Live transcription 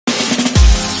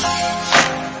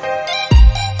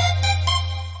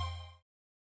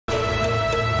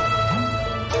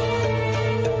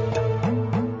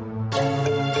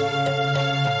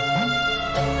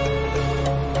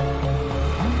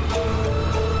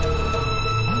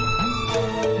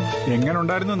എങ്ങനെ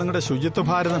ഉണ്ടായിരുന്നു നിങ്ങളുടെ ശുചിത്വ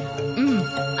ഭാരതം?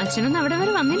 അച്ഛനൊന്നും അവിടെ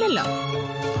വരെ വന്നില്ലല്ലോ.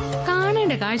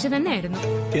 കാണേണ്ട കാഴ്ച തന്നെയായിരുന്നു.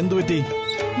 എന്തുപറ്റി?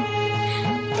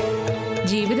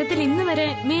 ജീവിതത്തിൽ ഇന്ന് വരെ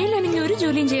മേലനങ്ങി ഒരു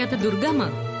ജോലിയും ചെയ്യാത്ത ദുർഗമ്മ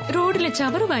റോഡിലെ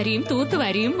ചവറുവാരിയും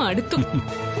തൂത്തുവാരിയും മടുത്തു.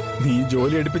 നീ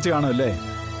ജോലി എടുപ്പിച്ച് കാണുമല്ലേ?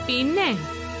 പിന്നെ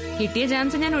കിട്ടിയ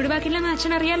ചാൻസ് ഞാൻ ഒഴിവാക്കില്ലെന്ന്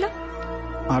അച്ഛൻ അറിയാലോ.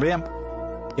 അറിയാം.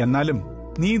 എന്നാലും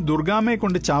നീ ദുർഗാമ്മയെ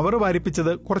കൊണ്ട് ചവറ്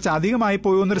വാരിപ്പിച്ചത് കുറച്ച് അധികമായി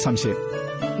പോയോന്നൊരു സംശയം.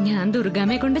 ഞാൻ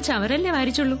ദുർഗാമ്മയെ കൊണ്ട് ചവറല്ലേ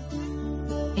വാരിച്ചുള്ളൂ.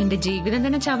 എന്റെ ജീവിതം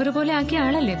തന്നെ ചവറ് പോലെ ആക്കിയ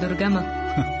ആളല്ലേ ദുർഗാമ്മ.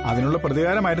 അതിനുള്ള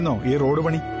പ്രതികാരമായിരുന്നോ ഈ റോഡ്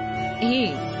പണി?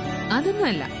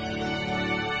 അതൊന്നുമല്ല.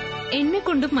 എന്നെ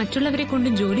കൊണ്ടും മറ്റുള്ളവരെ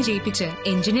കൊണ്ടും ജോലി ചെയ്യിപ്പിച്ച്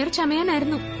എഞ്ചിനീയർ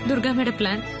ചമയാനായിരുന്നു ദുർഗാമ്മയുടെ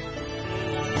പ്ലാൻ.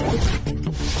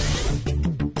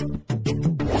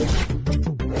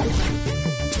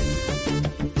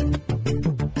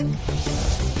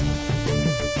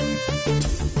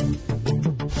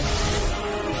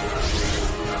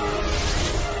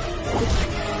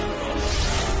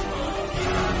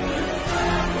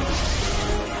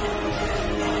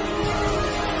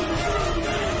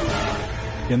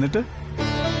 എന്നിട്ട്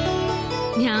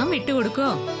ഞാൻ വിട്ടുകൊടുക്കോ?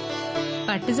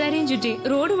 പട്ടുസാരിയും ചുറ്റി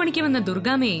റോഡ് പണിക്ക് വന്ന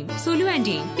ദുർഗാമ്മയെയും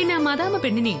സുലുവാന്റിയെയും പിന്നെ ആ മദാമ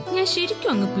പെണ്ണിനെയും ഞാൻ ശരിക്കും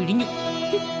അങ്ങ് പിഴിഞ്ഞു.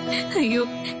 അയ്യോ,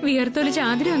 വിയർത്തൊലിച്ച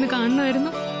ആതിര ഒന്ന്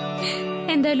കാണണമായിരുന്നു.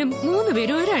 എന്തായാലും 3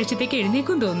 പേരും ഒരാഴ്ചത്തേക്ക്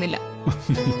എഴുന്നേക്കും തോന്നുന്നില്ല.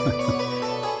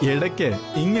 ഇടയ്ക്ക്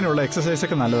ഇങ്ങനെയുള്ള എക്സസൈസ്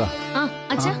ഒക്കെ നല്ലതാ.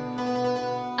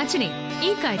 അച്ഛനെ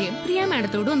ഈ കാര്യം പ്രിയ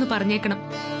മാഡത്തോട് ഒന്ന് പറഞ്ഞേക്കണം.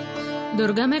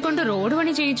 ദുർഗാമ്മയെ കൊണ്ട് റോഡ്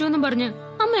പണി ചെയ്യിച്ചു എന്നും പറഞ്ഞ്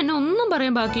അമ്മ എന്നെ ഒന്നും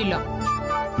പറയാൻ ബാക്കിയില്ല.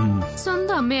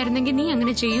 സ്വന്തം അമ്മയായിരുന്നെങ്കിൽ നീ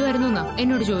അങ്ങനെ ചെയ്യുമായിരുന്നു എന്നാ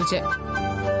എന്നോട് ചോദിച്ചേ.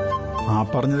 ആ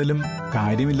പറഞ്ഞതിലും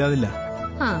കാര്യമില്ലാതില്ല.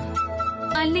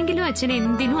 അല്ലെങ്കിലും അച്ഛൻ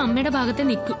എന്തിനും അമ്മയുടെ ഭാഗത്ത്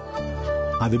നിൽക്കും.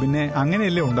 അത് പിന്നെ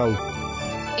അങ്ങനെയല്ലേ ഉണ്ടാവൂ.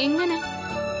 എങ്ങനെ?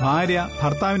 ഭാര്യ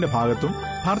ഭർത്താവിന്റെ ഭാഗത്തും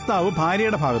ഭർത്താവ്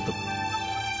ഭാര്യയുടെ ഭാഗത്തും.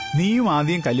 നീയും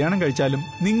ആദ്യം കല്യാണം കഴിച്ചാലും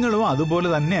നിങ്ങളും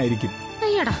അതുപോലെ തന്നെ ആയിരിക്കും.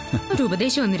 അയ്യടാ, ഒരു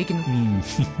ഉപദേശം വന്നിരിക്കുന്നു.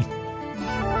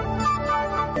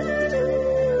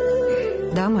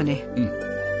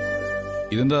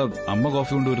 ഇതെന്താ അമ്മ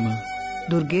കോഫി കൊണ്ടുവരുന്നത്?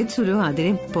 ദുർഗയും സുലു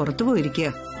അതിനെ പുറത്തു പോയിരിക്കുക.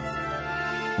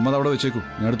 അമ്മ അവിടെ വെച്ചേക്കൂ,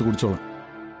 ഞാൻ എടുത്ത് കുടിച്ചോളാം.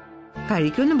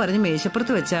 കഴിക്കുമെന്നും പറഞ്ഞ്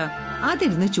മേശപ്പുറത്ത് വെച്ചാ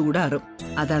അതിരുന്ന് ചൂടാറും.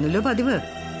 അതാണല്ലോ പതിവ്.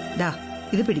 ദാ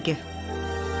ഇത് പിടിക്ക.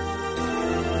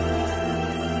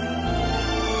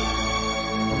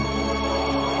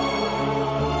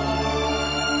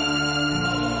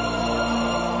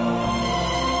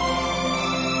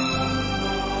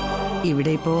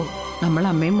 ഇവിടെ ഇപ്പോ നമ്മൾ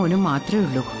അമ്മയും മോനും മാത്രമേ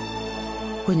ഉള്ളൂ.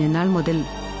 കുഞ്ഞുനാൾ മുതൽ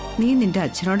നീ നിന്റെ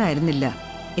അച്ഛനോടായിരുന്നില്ല,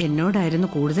 എന്നോടായിരുന്നു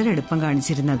കൂടുതൽ അടുപ്പം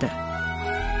കാണിച്ചിരുന്നത്.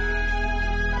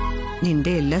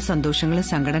 നിന്റെ എല്ലാ സന്തോഷങ്ങളും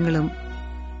സങ്കടങ്ങളും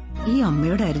ഈ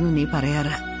അമ്മയോടായിരുന്നു നീ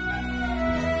പറയാറ്.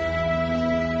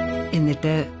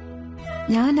 എന്നിട്ട്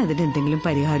ഞാൻ അതിനെന്തെങ്കിലും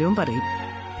പരിഹാരവും പറയും.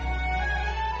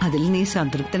 അതിൽ നീ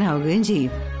സംതൃപ്തനാവുകയും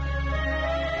ചെയ്യും.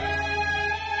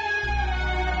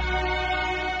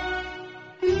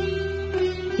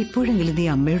 ഇപ്പോഴെങ്കിലും നീ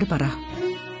അമ്മയോട് പറ,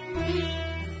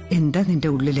 എന്താ നിന്റെ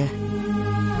ഉള്ളില്?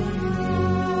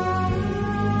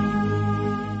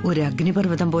 ഒരു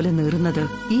അഗ്നിപർവ്വതം പോലെ നീറുന്നത്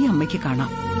ഈ അമ്മയ്ക്ക്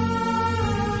കാണാം.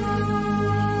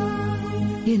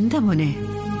 എന്താ മോനെ,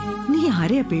 നീ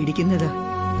ആരെയാ പേടിക്കുന്നത്?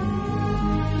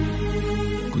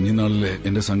 കുഞ്ഞുനാളിലെ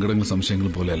എന്റെ സങ്കടങ്ങളും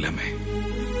സംശയങ്ങളും പോലെ അല്ല അമ്മേ.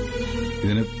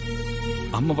 ഇതിന്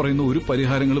അമ്മ പറയുന്ന ഒരു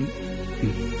പരിഹാരങ്ങളും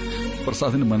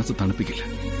പ്രസാദിന്റെ മനസ്സ് തണുപ്പിക്കില്ല.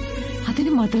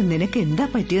 അതിന് മാത്രം നിനക്ക് എന്താ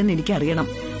പറ്റിയെന്ന് എനിക്കറിയണം.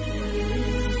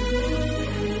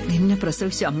 നിന്നെ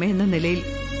പ്രസവിച്ച അമ്മ എന്ന നിലയിൽ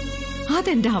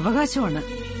അതെന്റെ അവകാശമാണ്.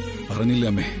 പറഞ്ഞില്ല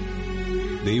അമ്മേ,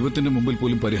 ദൈവത്തിന്റെ മുമ്പിൽ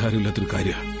പോലും പരിഹാരമില്ലാത്തൊരു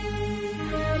കാര്യമാണ്.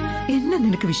 എന്നെ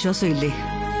നിനക്ക് വിശ്വാസമില്ലേ?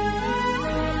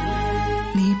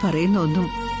 നീ പറയുന്ന ഒന്നും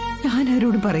ഞാൻ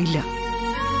ആരോടും പറയില്ല.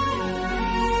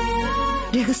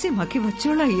 രഹസ്യമാക്കി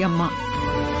വച്ചോളാം ഈ അമ്മ.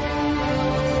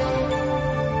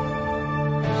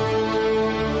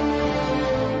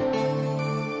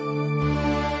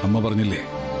 അമ്മ പറഞ്ഞില്ലേ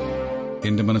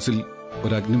എന്റെ മനസ്സിൽ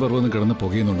ഒരു അഗ്നിപർവ്വതം കിടന്ന്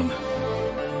പുകയുന്നുണ്ടെന്ന്.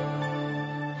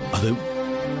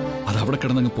 അതവിടെ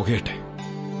കിടന്നങ്ങ് പുകയട്ടെ.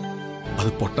 അത്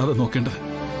പൊട്ടാതെ നോക്കേണ്ടത്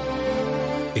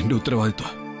എന്റെ ഉത്തരവാദിത്വ,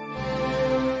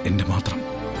 എന്റെ മാത്രം.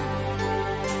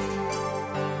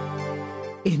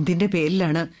 എന്തിന്റെ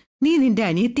പേരിലാണ് നീ നിന്റെ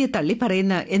അനിയത്തിയെ തള്ളി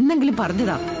പറയുന്ന എന്നെങ്കിലും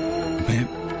പറഞ്ഞതാ?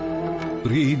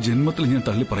 ഈ ജന്മത്തിൽ ഞാൻ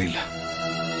തള്ളി പറയില്ല.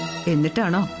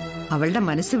 എന്നിട്ടാണോ അവളുടെ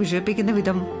മനസ്സ് വിഷമിപ്പിക്കുന്ന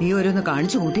വിധം നീ ഓരോന്ന്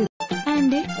കാണിച്ചു കൂട്ടിയത്?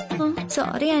 ആന്റി,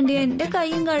 സോറി ആന്റി, എന്റെ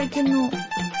കൈയും കഴിക്കുന്നു.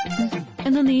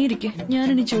 എന്നാ നീ ഇരിക്കെ,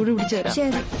 ഞാനിനി ചൂട് പിടിച്ചു തരാം.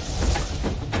 ശരി.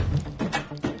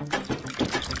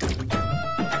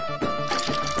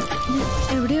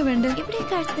 എവിടെയാ വേണ്ടേ? ഇവിടെ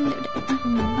കഴിക്കുന്നുണ്ട്.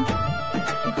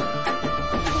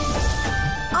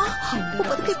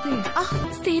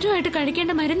 സ്ഥിരമായിട്ട്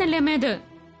കഴിക്കേണ്ട മരുന്നല്ലേ അമ്മേ അത്?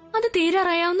 അത്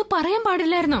തീരാറായാ ഒന്ന് പറയാൻ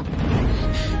പാടില്ലായിരുന്നോ?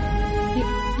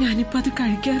 ഞാനിപ്പോ അത്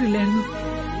കഴിക്കാറില്ലായിരുന്നു,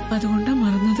 അതുകൊണ്ടാ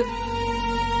മറന്നത്.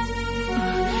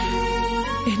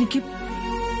 എനിക്ക്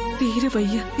തീരെ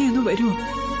വയ്യ, നീ ഒന്ന് വരുമോ?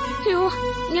 അയ്യോ,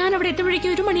 ഞാൻ അവിടെ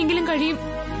എത്തുമ്പോഴേക്കും 1 മണിയെങ്കിലും കഴിയും.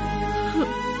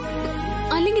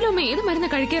 അല്ലെങ്കിലും അമ്മ ഏത് മരുന്ന്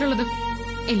കഴിക്കാറുള്ളത്?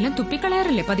 എല്ലാം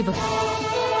തുപ്പിക്കളയാറല്ലേ പതിവ്.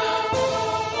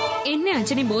 എന്നെ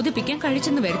അച്ഛനെ ബോധിപ്പിക്കാൻ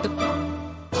കഴിച്ചെന്ന് വരുത്തും.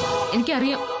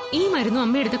 എനിക്കറിയാം ഈ മരുന്നും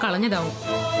അമ്മയെടുത്ത് കളഞ്ഞതാവും.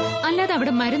 അല്ലാതെ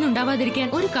അവിടെ മരുന്നുണ്ടാവാതിരിക്കാൻ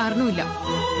ഒരു കാരണവുമില്ല.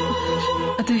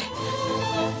 അതെ,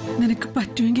 നിനക്ക്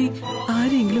പറ്റുമെങ്കിൽ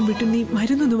ആരെങ്കിലും വിട്ട് നീ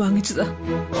മരുന്നൊന്ന് വാങ്ങിച്ചതാ.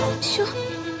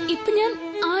 ഇപ്പൊ ഞാൻ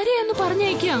ആരെയാന്ന്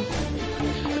പറഞ്ഞയക്കാം?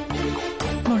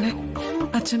 മോളെ,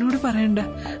 അച്ഛനോട് പറയണ്ട.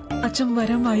 അച്ഛൻ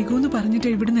വരാൻ വൈകൂന്ന് പറഞ്ഞിട്ട്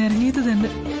ഇവിടുന്ന് ഇറങ്ങിയത് തന്നെ.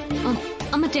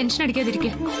 അമ്മ ടെൻഷൻ അടിക്കാതിരിക്ക,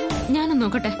 ഞാനൊന്ന്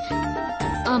നോക്കട്ടെ.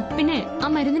 പിന്നെ ആ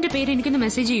മരുന്നിന്റെ പേര് എനിക്കൊന്ന്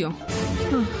മെസ്സേജ് ചെയ്യോ?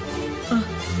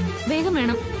 വേഗം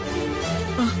വേണം.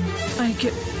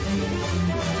 അയക്കാം.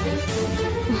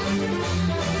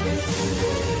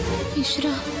 ഈശ്വര,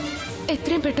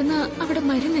 എത്രയും പെട്ടെന്ന് അവിടെ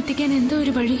മരുന്ന് എത്തിക്കാൻ എന്തോ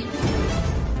ഒരു വഴി.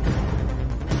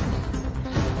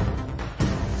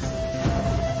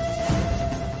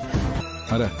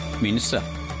 മിനിസ്റ്റർ.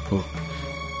 ഓ,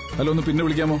 ഹലോ, ഒന്ന് പിന്നെ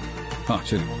വിളിക്കാമോ? ആ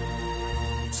ശരി.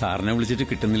 സാറിനെ വിളിച്ചിട്ട്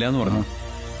കിട്ടുന്നില്ല എന്ന് പറഞ്ഞു.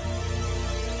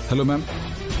 Hello ma'am.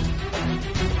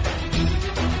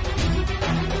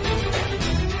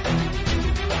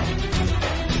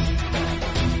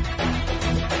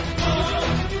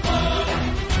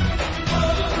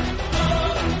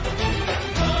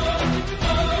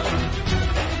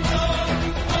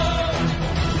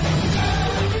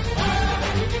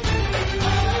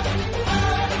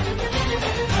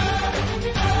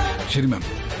 ശരി മാം.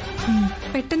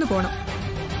 പെട്ടെന്ന് പോണം.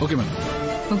 Okay ma'am.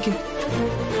 ഓക്കെ.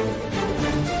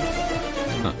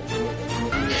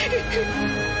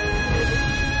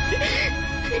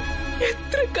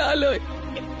 എത്ര കാലമായി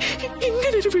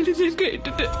ഇങ്ങനൊരു വിളി ഞാൻ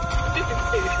കേട്ടിട്ട്.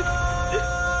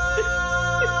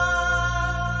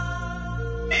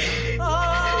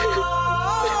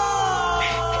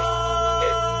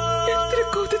 എത്ര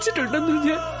കൊതിച്ചിട്ടുണ്ടെന്നു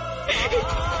ഞാൻ.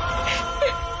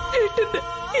 ഏട്ടന്റെ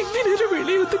ഇങ്ങനൊരു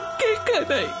വിളിയൊന്ന്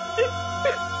കേൾക്കാനായി.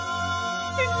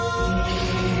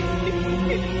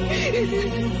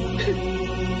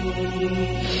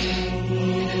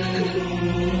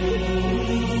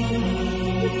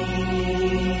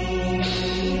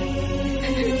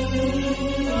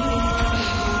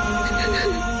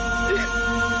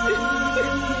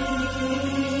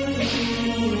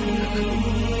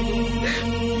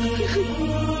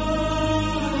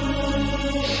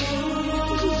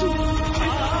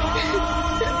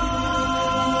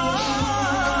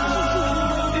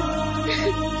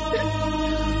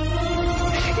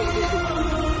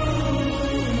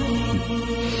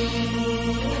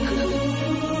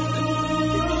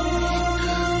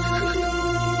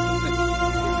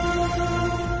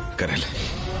 കരയല്ലേ?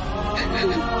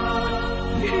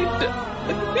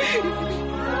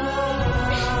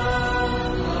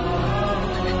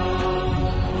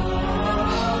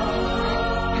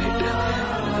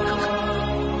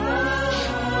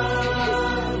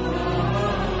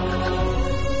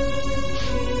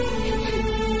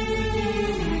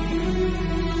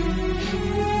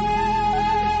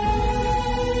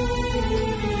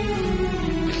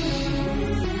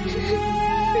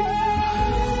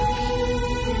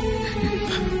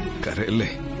 കരയല്ലേ?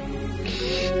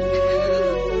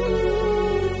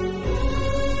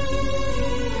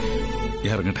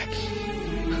 ഇറങ്ങട്ടെ.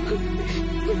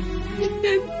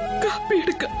 ഞാൻ കാപ്പി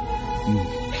എടുക്കാം.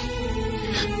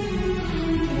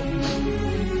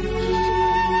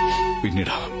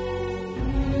 പിന്നീടാവാം.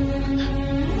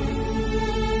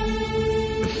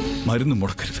 മരുന്ന്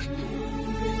മുടക്കരുത്.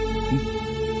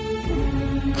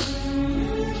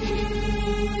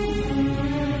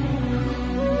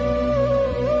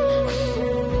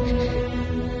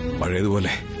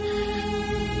 പഴയതുപോലെ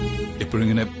എപ്പോഴും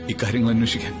ഇങ്ങനെ ഇക്കാര്യങ്ങൾ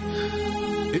അന്വേഷിക്കാൻ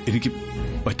എനിക്ക്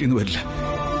പറ്റിയെന്ന് വരില്ല.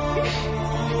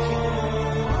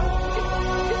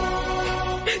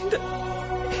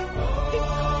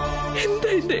 എന്താ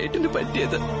എന്റെ ഏട്ടന്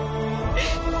പറ്റിയത്?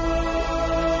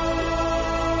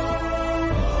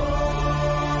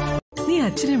 നീ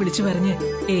അച്ഛനെ വിളിച്ചു പറഞ്ഞ്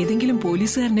ഏതെങ്കിലും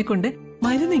പോലീസുകാരനെ കൊണ്ട്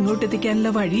മരുന്ന്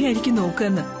ഇങ്ങോട്ടെത്തിക്കാനുള്ള വഴിയായിരിക്കും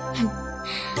നോക്കുകയെന്ന്.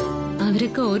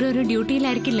 അവരൊക്കെ ഓരോരോ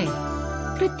ഡ്യൂട്ടിയിലായിരിക്കില്ലേ?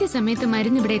 കൃത്യസമയത്ത്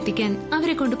മരുന്ന് ഇവിടെ എത്തിക്കാൻ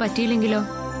അവരെ കൊണ്ട് പറ്റിയില്ലെങ്കിലോ?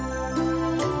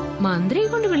 മന്ത്രിയെ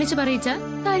കൊണ്ട് വിളിച്ചു പറയിച്ച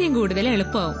കാര്യം കൂടുതൽ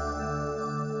എളുപ്പമാവും.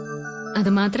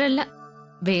 അതുമാത്രല്ല,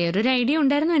 വേറൊരു ഐഡിയ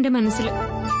ഉണ്ടായിരുന്നു എന്റെ മനസ്സിൽ.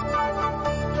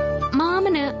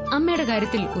 മാമന് അമ്മയുടെ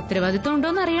കാര്യത്തിൽ ഉത്തരവാദിത്വം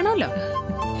ഉണ്ടോന്ന് അറിയണമല്ലോ.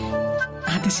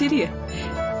 അത് ശരിയാ.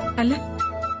 അല്ല,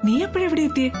 നീ എപ്പോഴെവിടെ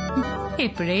എത്തിയേ?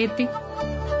 എപ്പോഴേ എത്തി.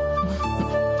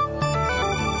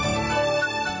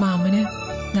 മാമന്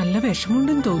നല്ല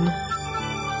വിഷമമുണ്ടെന്ന് തോന്നുന്നു.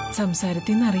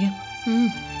 സംസാരത്തിൽ നിന്നറിയാം.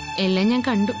 എല്ലാം ഞാൻ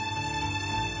കണ്ടു.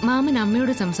 മാമൻ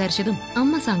അമ്മയോട് സംസാരിച്ചതും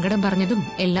അമ്മ സങ്കടം പറഞ്ഞതും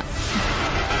എല്ലാം.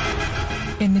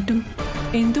 എന്നിട്ടും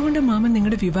എന്തുകൊണ്ട് മാമൻ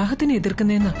നിങ്ങളുടെ വിവാഹത്തിന്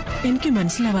എതിർക്കുന്നതെന്നാ എനിക്ക്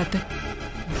മനസ്സിലാവാത്ത.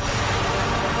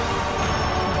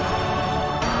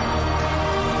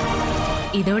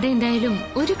 ഇതോടെ എന്തായാലും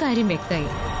ഒരു കാര്യം വ്യക്തമായി.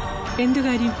 എന്തു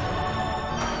കാര്യം?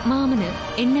 മാമന്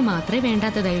എന്നെ മാത്രമേ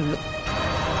വേണ്ടാത്തതായുള്ളൂ.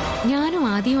 ഞാനും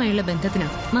ആദ്യമായുള്ള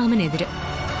ബന്ധത്തിനാണ് മാമനെതിര്.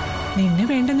 നിന്നെ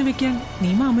വേണ്ടെന്ന് വെക്കാൻ നീ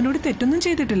മാമനോട് തെറ്റൊന്നും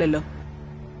ചെയ്തിട്ടില്ലല്ലോ.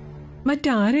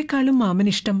 മറ്റാരെക്കാളും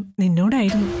മാമനിഷ്ടം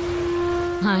നിന്നോടായിരുന്നു.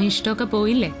 ആ ഇഷ്ടമൊക്കെ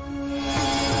പോയില്ലേ?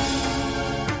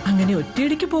 അങ്ങനെ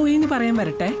ഒറ്റയടിക്ക് പോയിന്ന് പറയാൻ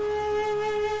വരട്ടെ.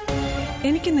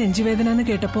 എനിക്ക് നെഞ്ചുവേദന എന്ന്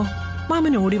കേട്ടപ്പോ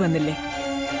മാമൻ ഓടി വന്നില്ലേ?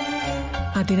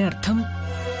 അതിനർത്ഥം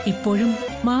ഇപ്പോഴും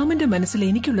മാമന്റെ മനസ്സിൽ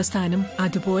എനിക്കുള്ള സ്ഥാനം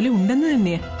അതുപോലെ ഉണ്ടെന്ന്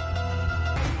തന്നെയാ.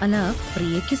 അല്ല,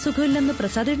 പ്രിയയ്ക്ക് സുഖമില്ലെന്ന്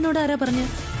പ്രസാദേട്ടനോട് ആരാ പറഞ്ഞു?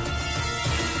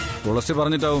 തുളസി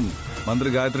പറഞ്ഞിട്ടാവും മന്ത്രി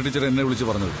ഗായത്രി ടീച്ചർ എന്നെ വിളിച്ചു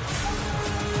പറഞ്ഞത്.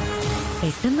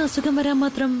 പെട്ടെന്ന് അസുഖം വരാൻ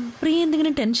മാത്രം പ്രിയ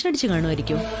എന്തെങ്കിലും ടെൻഷൻ അടിച്ച്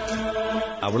കാണുമായിരിക്കും.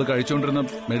 അവള് കഴിച്ചുകൊണ്ടിരുന്ന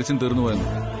മെഡിസിൻ തീർന്നു പോയെന്ന്.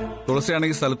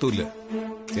 തുളസിയാണെങ്കിൽ സ്ഥലത്തുമില്ല.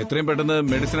 എത്രയും പെട്ടെന്ന്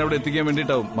മെഡിസിൻ അവിടെ എത്തിക്കാൻ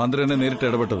വേണ്ടിയിട്ടാവും മന്ത്രി എന്നെ നേരിട്ട്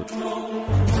ഇടപെട്ടത്.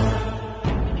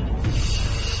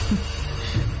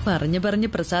 പറഞ്ഞു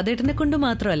പ്രസാദേട്ടനെ കൊണ്ട്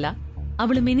മാത്രമല്ല,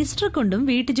 അവള് മിനിസ്റ്ററെ കൊണ്ടും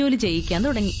വീട്ടുജോലി ചെയ്യിക്കാൻ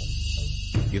തുടങ്ങി.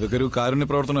 ഇതൊക്കെ ഒരു കാരുണ്യ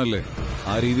പ്രവർത്തനമല്ലേ?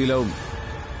 ആ രീതിയിലാവും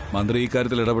മന്ത്രി ഈ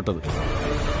കാര്യത്തിൽ ഇടപെട്ടത്.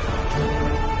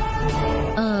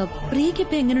 പ്രിയക്ക്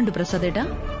ഇപ്പൊ എങ്ങനെയുണ്ട് പ്രസാദേട്ടാ?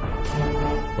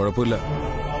 കുഴപ്പമില്ല.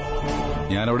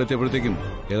 ഞാൻ അവിടെ എത്തിയപ്പോഴത്തേക്കും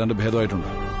ഏതാണ്ട് ഭേദമായിട്ടുണ്ട്.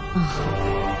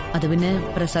 അത് പിന്നെ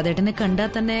പ്രസാദേട്ടനെ കണ്ടാൽ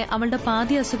തന്നെ അവളുടെ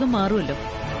പാതി അസുഖം മാറുമല്ലോ.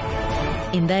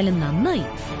 എന്തായാലും നന്നായി.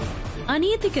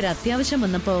 അനിയത്തിക്കൊരു അത്യാവശ്യം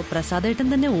വന്നപ്പോ പ്രസാദേട്ടൻ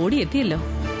തന്നെ ഓടിയെത്തിയല്ലോ.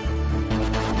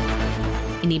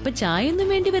 ഇനിയിപ്പൊ ചായയൊന്നും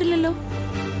വേണ്ടി വരില്ലല്ലോ.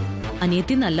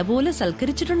 അനിയത്തി നല്ലപോലെ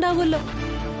സൽക്കരിച്ചിട്ടുണ്ടാവുമല്ലോ.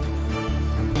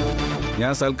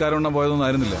 ഞാൻ സൽക്കാരം പോയതൊന്നും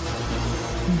ആയിരുന്നില്ല.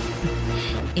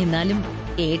 എന്നാലും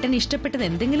ഏട്ടൻ ഇഷ്ടപ്പെട്ടത്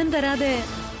എന്തെങ്കിലും തരാതെ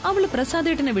അവള്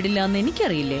പ്രസാദേട്ടനെ വിടില്ല എന്ന്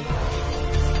എനിക്കറിയില്ലേ?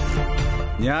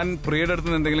 ഞാൻ പ്രിയയുടെ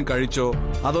അടുത്ത് എന്തെങ്കിലും കഴിച്ചോ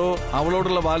അതോ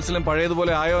അവളോടുള്ള വാത്സല്യം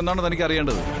പഴയതുപോലെ ആയോ എന്നാണ് തനിക്ക്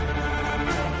അറിയേണ്ടത്.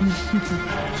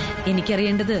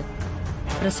 എനിക്കറിയേണ്ടത്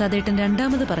പ്രസാദേട്ടൻ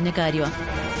രണ്ടാമത് പറഞ്ഞ കാര്യമാണ്.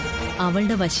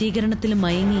 അവളുടെ വശീകരണത്തിൽ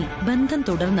മയങ്ങി ബന്ധം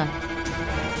തുടർന്നാൽ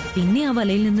പിന്നെ ആ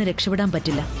വലയിൽ നിന്ന് രക്ഷപ്പെടാൻ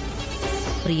പറ്റില്ല.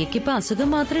 പ്രിയക്കിപ്പോ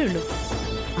അസുഖം മാത്രമേ ഉള്ളൂ.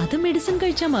 അത് മെഡിസിൻ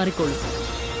കഴിച്ചാൽ മാറിക്കോളൂ.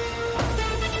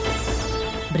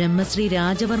 ബ്രഹ്മശ്രീ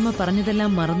രാജവർമ്മ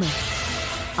പറഞ്ഞതെല്ലാം മറന്ന്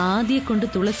ആദ്യെ കൊണ്ട്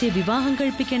തുളസിയെ വിവാഹം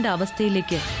കഴിപ്പിക്കേണ്ട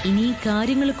അവസ്ഥയിലേക്ക് ഇനി ഈ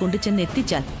കാര്യങ്ങൾ കൊണ്ടുചെന്ന്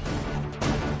എത്തിച്ചാൽ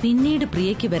പിന്നീട്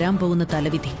പ്രിയയ്ക്ക് വരാൻ പോകുന്ന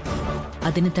തലവിധി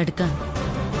അതിന് തടുക്കാൻ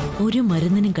ഒരു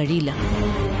മരുന്നിനും കഴിയില്ല.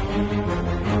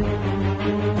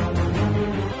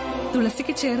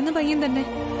 തുളസിക്ക് ചേർന്ന പയ്യൻ തന്നെ.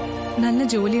 നല്ല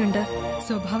ജോലിയുണ്ട്.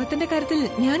 സ്വഭാവത്തിന്റെ കാര്യത്തിൽ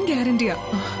ഞാൻ ഗ്യാരണ്ടിയാ.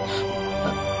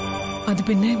 അത്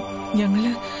പിന്നെ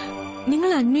നിങ്ങൾ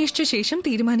അന്വേഷിച്ച ശേഷം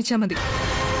തീരുമാനിച്ചാ മതി.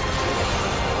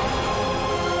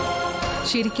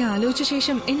 ശരിക്കും ആലോചിച്ച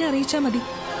ശേഷം എന്നെ അറിയിച്ചാ മതി.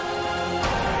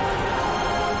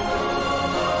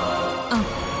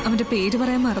 അവന്റെ പേര്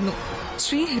പറയാൻ മറന്നു.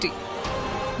 ശ്രീഹരി.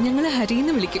 ഞങ്ങള്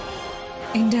ഹരിന്ന് വിളിക്കും.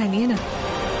 എന്റെ അനിയനാ.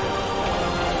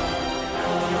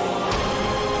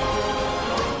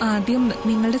 ആദ്യം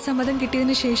നിങ്ങളുടെ സമ്മതം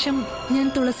കിട്ടിയതിനു ശേഷം ഞാൻ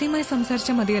തുളസിയുമായി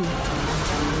സംസാരിച്ചാൽ മതിയല്ലോ.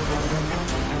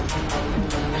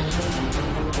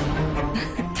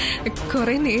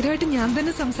 കുറെ നേരമായിട്ട് ഞാൻ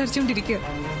തന്നെ സംസാരിച്ചുകൊണ്ടിരിക്കുക.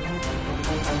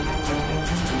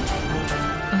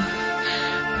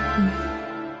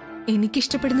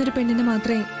 എനിക്കിഷ്ടപ്പെടുന്ന ഒരു പെണ്ണിനെ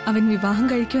മാത്രമേ അവൻ വിവാഹം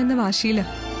കഴിക്കൂ എന്ന വാശിയില്ല.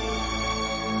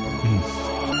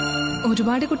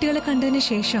 ഒരുപാട് കുട്ടികളെ കണ്ടതിന്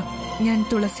ശേഷം ഞാൻ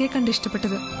തുളസിയെ കണ്ട്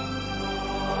ഇഷ്ടപ്പെട്ടത്.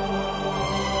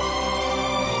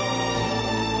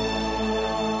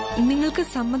 നിങ്ങൾക്ക്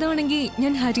സമ്മതമാണെങ്കിൽ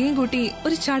ഞാൻ ഹരിയും കൂട്ടി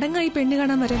ഒരു ചടങ്ങായി പെണ്ണ്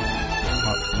കാണാൻ വരാം.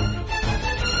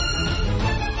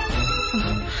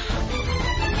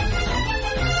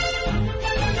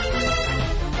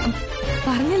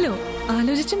 പറഞ്ഞല്ലോ,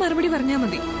 ആലോചിച്ച് മറുപടി പറഞ്ഞാ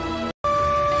മതി.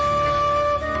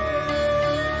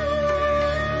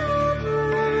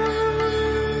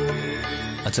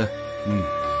 അച്ഛാ,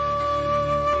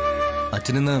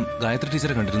 അച്ഛനിന്ന് ഗായത്രി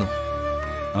ടീച്ചറെ കണ്ടിരുന്നു?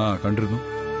 ആ, കണ്ടിരുന്നു.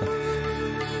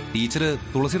 ടീച്ചറ്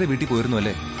തുളസിയുടെ വീട്ടിൽ പോയിരുന്നു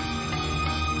അല്ലേ?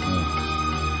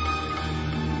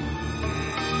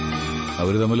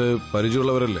 അവര് തമ്മില്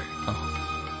പരിചയമുള്ളവരല്ലേ?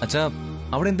 അച്ഛാ,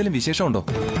 അവിടെ എന്തെങ്കിലും വിശേഷമുണ്ടോ?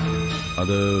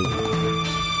 അത്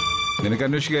നിനക്ക്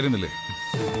അന്വേഷിക്കായിരുന്നില്ലേ?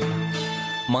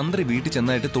 മന്ത്രി വീട്ടിൽ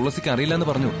ചെന്നായിട്ട് തുളസിക്ക് അറിയില്ല എന്ന്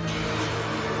പറഞ്ഞു.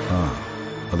 ആ,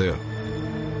 അതെയോ?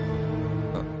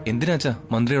 എന്തിനാ അച്ഛാ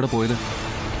മന്ത്രി അവിടെ പോയത്?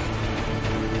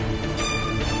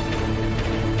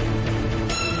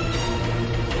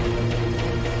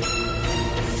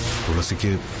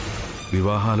 തുളസിക്ക്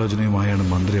വിവാഹാലോചനയുമായാണ്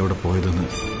മന്ത്രി അവിടെ പോയതെന്ന്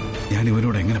ഞാൻ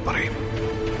ഇവനോട് എങ്ങനെ പറയും?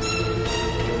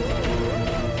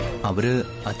 അവര്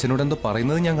അച്ഛനോട് എന്തോ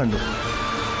പറയുന്നത് ഞാൻ കണ്ടു.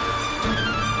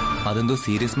 അതെന്തോ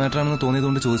സീരിയസ് മാറ്റർ ആണെന്ന്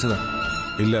തോന്നിയതുകൊണ്ട് ചോദിച്ചതാ.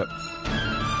 ഇല്ല,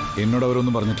 എന്നോട്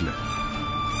അവരൊന്നും പറഞ്ഞിട്ടില്ല.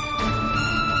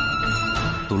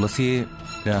 തുളസിയെ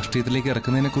രാഷ്ട്രീയത്തിലേക്ക്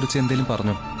ഇറക്കുന്നതിനെ കുറിച്ച് എന്തെങ്കിലും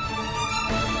പറഞ്ഞോ?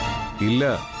 ഇല്ല,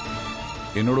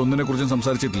 എന്നോട് ഒന്നിനെ കുറിച്ചും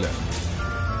സംസാരിച്ചിട്ടില്ല.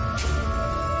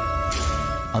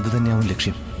 അത് തന്നെയാവും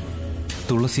ലക്ഷ്യം.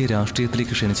 തുളസിയെ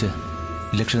രാഷ്ട്രീയത്തിലേക്ക് ക്ഷണിച്ച്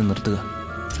ഇലക്ഷൻ നിർത്തുക.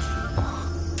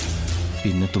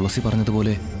 പിന്നെ തുളസി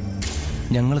പറഞ്ഞതുപോലെ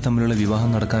ഞങ്ങൾ തമ്മിലുള്ള വിവാഹം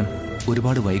നടക്കാൻ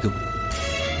ഒരുപാട് വൈകും.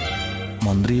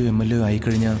 മന്ത്രിയോ MLA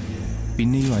ആയിക്കഴിഞ്ഞാൽ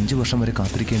പിന്നെയും 5 വർഷം വരെ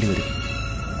കാത്തിരിക്കേണ്ടി വരും.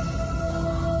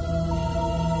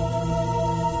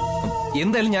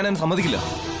 എന്തായാലും ഞാൻ സമ്മതിക്കില്ല.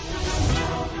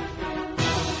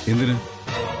 എന്തിന്?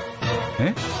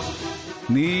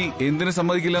 നീ എന്തിനു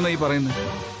സമ്മതിക്കില്ലെന്നാ ഈ പറയുന്നത്?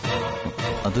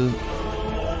 അത്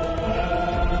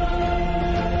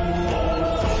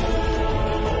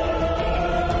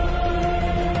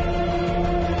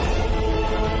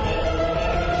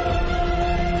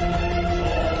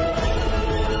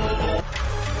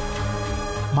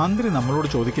മന്ത്രി നമ്മളോട്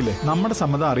ചോദിക്കില്ലേ? നമ്മുടെ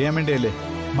സമ്മതം അറിയാൻ വേണ്ടിയല്ലേ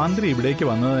മന്ത്രി ഇവിടേക്ക്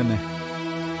വന്നത് തന്നെ.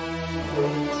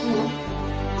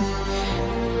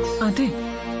 അതെ,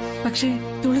 പക്ഷേ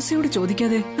തുളസിയോട്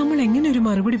ചോദിക്കാതെ നമ്മൾ എങ്ങനെ ഒരു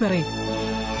മറുപടി പറയും?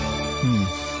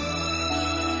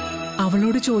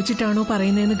 അവളോട് ചോദിച്ചിട്ടാണോ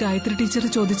പറയുന്നതെന്ന് ഗായത്രി ടീച്ചർ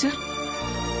ചോദിച്ച?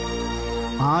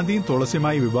 ആദ്യം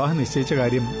തുളസിയുമായി വിവാഹം നിശ്ചയിച്ച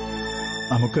കാര്യം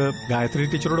നമുക്ക് ഗായത്രി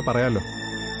ടീച്ചറോട് പറയാലോ.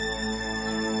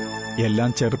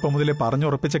 എല്ലാം ചെറുപ്പം മുതലേ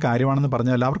പറഞ്ഞുറപ്പിച്ച കാര്യമാണെന്ന്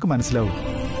പറഞ്ഞാൽ അവർക്ക് മനസ്സിലാവും.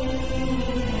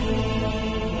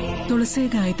 തുളസിയെ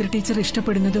ഗായത്രി ടീച്ചർ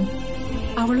ഇഷ്ടപ്പെടുന്നതും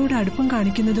അവളോട് അടുപ്പം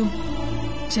കാണിക്കുന്നതും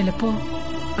ചിലപ്പോ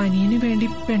അനിയന് വേണ്ടി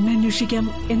പെണ്ണന്വേഷിക്കാം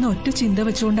എന്ന ഒറ്റ ചിന്ത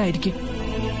വെച്ചുകൊണ്ടായിരിക്കും.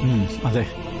 അതെ,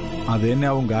 അത്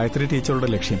തന്നെയാവും ഗായത്രി ടീച്ചറുടെ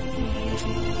ലക്ഷ്യം.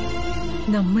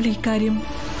 നമ്മൾ ഈ കാര്യം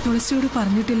തുളസിയോട്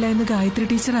പറഞ്ഞിട്ടില്ല എന്ന് ഗായത്രി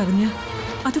ടീച്ചർ അറിഞ്ഞ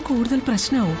അത് കൂടുതൽ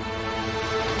പ്രശ്നമാവും.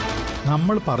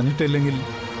 നമ്മൾ പറഞ്ഞിട്ടില്ലെങ്കിൽ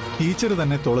ടീച്ചർ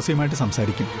തന്നെ തുളസിയുമായിട്ട്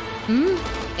സംസാരിക്കും.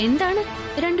 എന്താണ്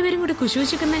രണ്ടുപേരും കൂടെ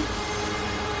കുശുവെച്ചിരിക്കുന്നേ?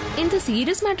 എന്ത്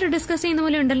സീരിയസ് മാറ്റർ ഡിസ്കസ് ചെയ്യുന്ന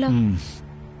പോലെ ഉണ്ടല്ലോ.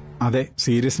 അതെ,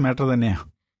 സീരിയസ് മാറ്റർ തന്നെയാ.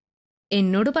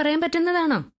 എന്നോട് പറയാൻ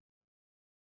പറ്റുന്നതാണോ?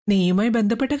 നീയുമായി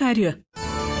ബന്ധപ്പെട്ട കാര്യമാ.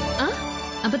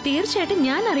 അപ്പൊ തീർച്ചയായിട്ടും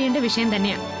ഞാൻ അറിയേണ്ട വിഷയം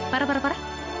തന്നെയാ. പറ പറ പറ,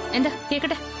 എന്താ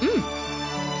കേക്കട്ടെ.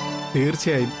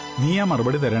 തീർച്ചയായും നീയാ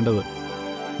മറുപടി തരേണ്ടത്.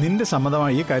 നിന്റെ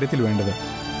സമ്മതമായി ഈ കാര്യത്തിൽ വേണ്ടത്.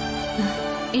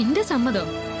 എന്റെ സമ്മതം?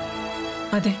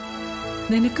 അതെ,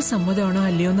 നിനക്ക് സമ്മതമാണോ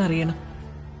അല്ലയോ എന്ന് അറിയണം.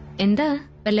 എന്താ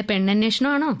വല്ല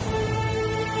പെണ്ണന്വേഷണമാണോ?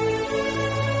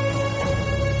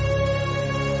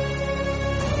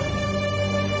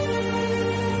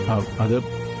 അത്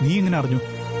നീ എങ്ങനെ അറിഞ്ഞു?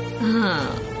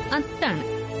 അതാണ്.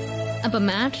 അപ്പൊ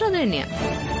മാറ്റർ അത് തന്നെയാ.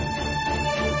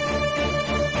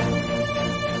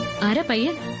 ആരാ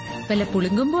പയ്യൻ? വല്ല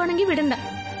പുളിങ്കൊമ്പോ ആണെങ്കിൽ വിടണ്ട,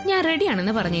 ഞാൻ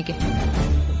റെഡിയാണെന്ന് പറഞ്ഞേക്ക്.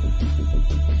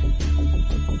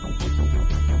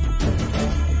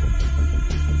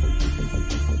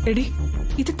 എടി,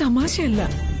 ഇത് തമാശയല്ല.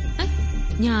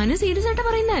 ഞാനും സീരിയസ് ആയിട്ട്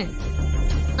പറയുന്നേ.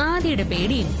 ആദിയുടെ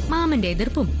പേടിയും മാമന്റെ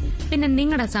എതിർപ്പും പിന്നെ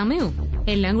നിങ്ങളുടെ സമയവും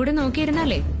എല്ലാം കൂടെ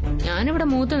നോക്കിയിരുന്നാലേ ഞാനിവിടെ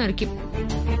മൂത്ത് നിറയ്ക്കും.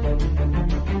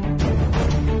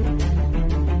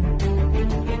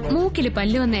 മൂക്കില്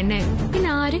പല്ല് വന്ന എന്നെ പിന്നെ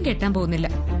ആരും കെട്ടാൻ പോകുന്നില്ല.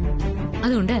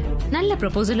 അതുകൊണ്ട് നല്ല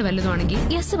പ്രപ്പോസൽ വല്ലതുമാണെങ്കിൽ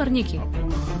യെസ് പറഞ്ഞേക്ക്.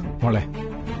 മോളെ,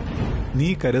 നീ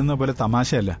കരുതുന്ന പോലെ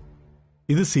തമാശയല്ല,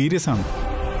 ഇത് സീരിയസ് ആണ്.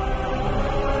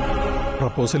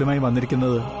 പ്രപ്പോസലുമായി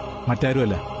വന്നിരിക്കുന്നത്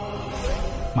മറ്റാരുമല്ല,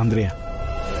 മന്ത്രിയാ.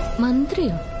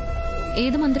 മന്ത്രിയോ?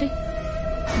 ഏത് മന്ത്രി?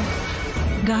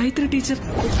 ഗായത്രി ടീച്ചർ.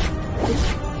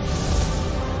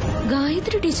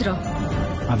 ഗായത്രി ടീച്ചറോ?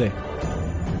 അതെ,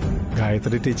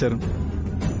 ഗായത്രി ടീച്ചർ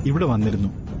ഇവിടെ വന്നിരുന്നു.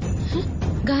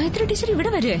 ഗായത്രി ടീച്ചർ ഇവിടെ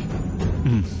വരുവേ?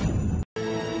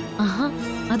 ആഹാ,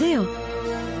 അതെയോ?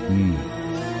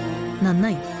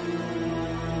 നന്നായി.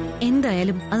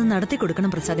 എന്തായാലും അത് നടത്തി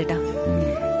കൊടുക്കണം പ്രസാദേട്ടാ.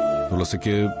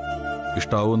 തുളസിക്ക്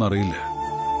ഇഷ്ടാവൂന്നറിയില്ല.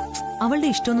 അവളുടെ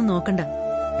ഇഷ്ടമൊന്നും നോക്കണ്ട.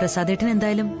 പ്രസാദേട്ടൻ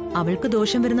എന്തായാലും അവൾക്ക്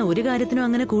ദോഷം വരുന്ന ഒരു കാര്യത്തിനും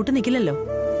അങ്ങനെ കൂട്ടു നിൽക്കില്ലല്ലോ.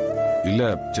 ഇല്ല,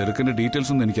 ചെറുക്കന്റെ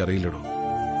ഡീറ്റെയിൽസ് ഒന്നും എനിക്ക് അറിയില്ലടോ.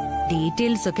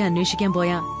 ഡീറ്റെയിൽസ് ഒക്കെ അന്വേഷിക്കാൻ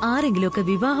പോയാ ആരെങ്കിലുമൊക്കെ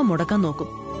വിവാഹം മുടക്കാൻ നോക്കും.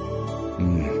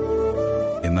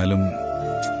 എന്നാലും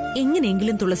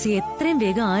എങ്ങനെയെങ്കിലും തുളസിയെ എത്രയും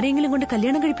വേഗം ആരെങ്കിലും കൊണ്ട്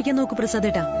കല്യാണം കഴിപ്പിക്കാൻ നോക്കൂ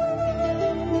പ്രസാദേട്ടാ.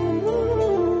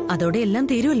 അതോടെ എല്ലാം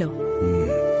തീരുമല്ലോ.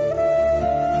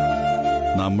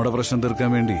 നമ്മുടെ പ്രശ്നം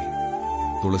തീർക്കാൻ വേണ്ടി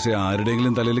തുളസി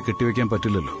ആരുടെയെങ്കിലും തലയിൽ കെട്ടിവെക്കാൻ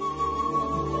പറ്റില്ലല്ലോ.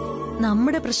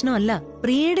 നമ്മുടെ പ്രശ്നമല്ല,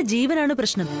 പ്രിയയുടെ ജീവനാണ്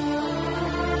പ്രശ്നം.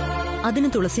 അതിന്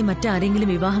തുളസി മറ്റാരെങ്കിലും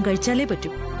വിവാഹം കഴിച്ചാലേ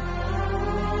പറ്റൂ.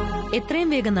 എത്രയും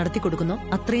വേഗം നടത്തി കൊടുക്കുന്നോ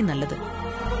അത്രയും നല്ലത്.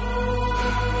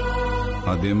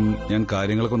 ആദ്യം ഞാൻ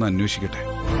കാര്യങ്ങളൊക്കെ ഒന്ന് അന്വേഷിക്കട്ടെ.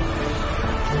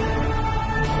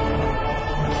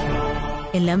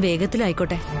 എല്ലാം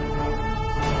വേഗത്തിലായിക്കോട്ടെ.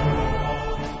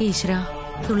 ഈശ്വരാ,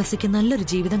 തുളസിക്ക് നല്ലൊരു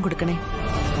ജീവിതം കൊടുക്കണേ.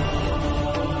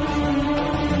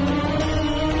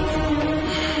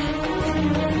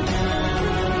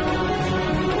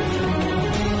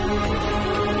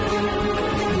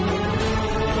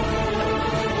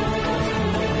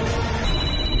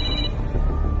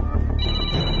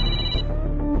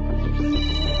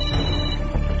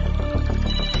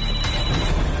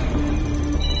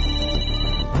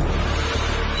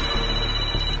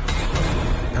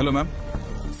 Hello ma'am.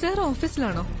 സാർ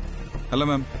ഓഫീസിലാണോ? അല്ല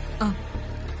മാം. ആ,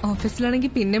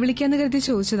 ഓഫീസിലാണെങ്കിൽ പിന്നെ വിളിക്കാന്ന് കരുതി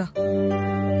ചോദിച്ചതാ.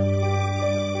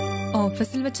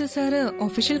 ഓഫീസിൽ വെച്ച് സാറ്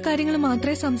ഒഫീഷ്യൽ കാര്യങ്ങൾ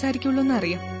മാത്രമേ സംസാരിക്കുള്ളൂ എന്ന്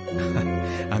അറിയാം.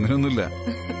 അങ്ങനെയൊന്നുമില്ല.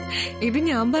 ഇത്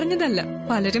ഞാൻ പറഞ്ഞതല്ല,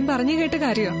 പലരും പറഞ്ഞു കേട്ട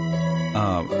കാര്യമാ.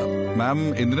 മാം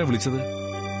എന്തിനാ വിളിച്ചത്?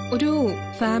 ഒരു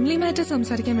ഫാമിലി മാറ്റർ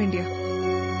സംസാരിക്കാൻ വേണ്ടിയാ.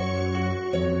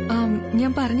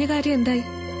 ഞാൻ പറഞ്ഞ കാര്യം എന്തായി?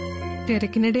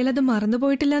 തിരക്കിനിടയിൽ അത്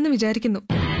മറന്നുപോയിട്ടില്ല എന്ന് വിചാരിക്കുന്നു.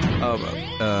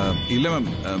 ഇല്ല മാം,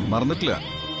 മറന്നിട്ടില്ല.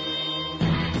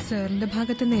 സാറിന്റെ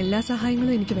ഭാഗത്തുനിന്ന് എല്ലാ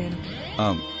സഹായങ്ങളും എനിക്ക് വേണം.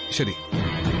 ശരി.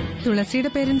 തുളസിയുടെ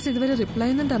പേരൻസ് ഇതുവരെ റിപ്ലൈ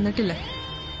ഒന്നും തന്നിട്ടില്ല.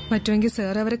 പറ്റുമെങ്കിൽ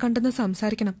സാർ അവരെ കണ്ടെന്ന്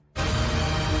സംസാരിക്കണം.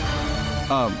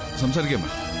 സംസാരിക്കാം.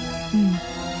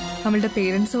 അവളുടെ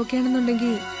പേരൻസ് ഓക്കെ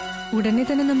ആണെന്നുണ്ടെങ്കിൽ ഉടനെ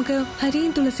തന്നെ നമുക്ക്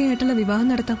ഹരിയും തുളസിയായിട്ടുള്ള വിവാഹം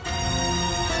നടത്താം.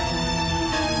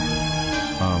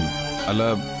 അല്ല,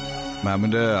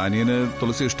 മാമിന്റെ അനിയന്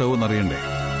തുളസി ഇഷ്ടമാവോന്ന് അറിയണ്ടേ?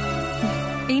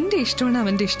 എന്റെ ഇഷ്ടമാണ്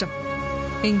അവന്റെ ഇഷ്ടം.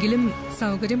 എങ്കിലും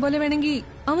സൗകര്യം പോലെ വേണമെങ്കിൽ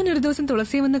അവൻ ഒരു ദിവസം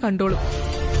തുളസിയെ വന്ന് കണ്ടോളും.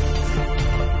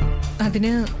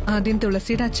 അതിന് ആദ്യം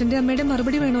തുളസിയുടെ അച്ഛന്റെ അമ്മയുടെ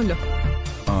മറുപടി വേണമല്ലോ.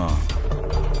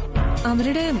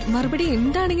 അവരുടെ മറുപടി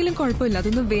എന്താണെങ്കിലും കുഴപ്പമില്ല,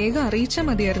 അതൊന്ന് വേഗം അറിയിച്ചാൽ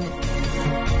മതിയായിരുന്നു.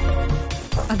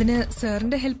 അതിന്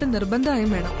സാറിന്റെ ഹെൽപ്പ്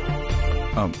നിർബന്ധമായും വേണം.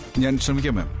 ഞാൻ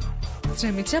ശ്രമിക്കാം മാം.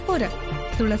 ശ്രമിച്ചാ പോരാ,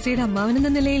 തുളസിയുടെ അമ്മാവനെന്ന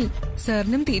നിലയിൽ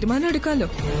സാറിനും തീരുമാനം എടുക്കാമല്ലോ.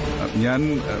 ഞാൻ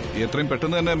എത്രയും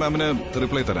പെട്ടെന്ന് തന്നെ മാമിന്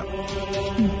റിപ്ലൈ തരാം.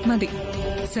 മതി,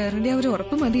 സാറിന്റെ ഒരു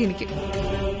ഉറപ്പ് മതി എനിക്ക്.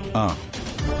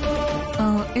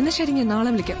 എന്നാ ശരി, ഞാൻ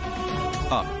നാളെ വിളിക്കാം.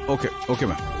 Okay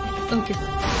ma'am. ഓക്കെ.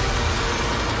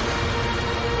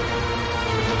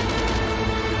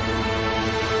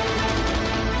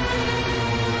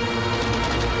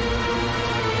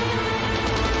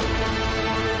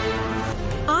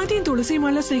 ആദ്യം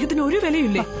തുളസിയുമായുള്ള സ്നേഹത്തിന് ഒരു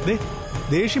വിലയില്ലേ?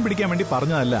 ദേഷ്യം പിടിക്കാൻ വേണ്ടി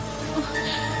പറഞ്ഞതല്ല.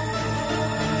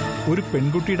 ഒരു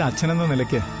പെൺകുട്ടിയുടെ അച്ഛനെന്ന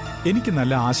നിലയ്ക്ക് എനിക്ക്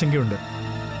നല്ല ആശങ്കയുണ്ട്.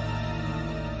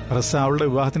 പ്രസ അവളുടെ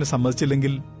വിവാഹത്തിന്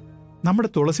സമ്മതിച്ചില്ലെങ്കിൽ നമ്മുടെ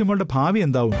തുളസിമോളുടെ ഭാവി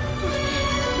എന്താവും?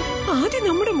 ആദ്യം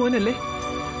നമ്മുടെ മോനല്ലേ,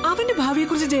 അവന്റെ ഭാവിയെ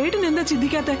കുറിച്ച് ജയേട്ടൻ എന്താ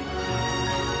ചിന്തിക്കാത്ത?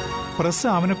 പ്രസ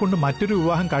അവനെ കൊണ്ട് മറ്റൊരു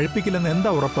വിവാഹം കഴിപ്പിക്കില്ലെന്ന്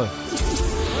എന്താ ഉറപ്പ്?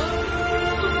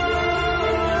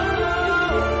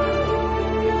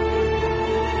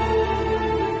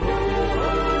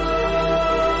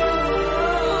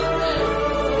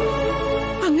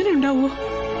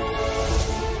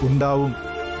 ഉണ്ടാവും.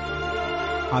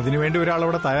 അതിനുവേണ്ടി ഒരാൾ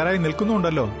അവിടെ തയ്യാറായി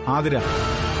നിൽക്കുന്നുണ്ടല്ലോ, ആതിര.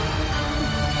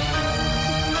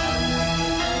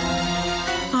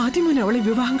 ആദ്യം അവൻ അവളെ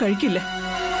വിവാഹം കഴിക്കില്ല.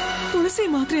 തുളസിയെ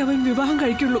മാത്രമേ അവൻ വിവാഹം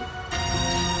കഴിക്കുള്ളൂ.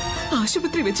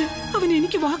 ആശുപത്രി വെച്ച് അവൻ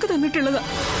എനിക്ക് വാക്ക് തന്നിട്ടുള്ളതാ.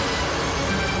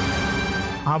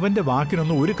 അവന്റെ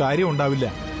വാക്കിനൊന്നും ഒരു കാര്യം ഉണ്ടാവില്ല.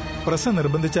 പ്രസ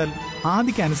നിർബന്ധിച്ചാൽ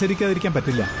ആദിക്ക് അനുസരിക്കാതിരിക്കാൻ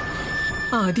പറ്റില്ല.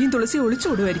 ആദ്യം തുളസി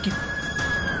ഒളിച്ചോടുമായിരിക്കും.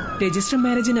 രജിസ്റ്റർ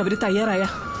മാരേജിന് അവര് തയ്യാറായ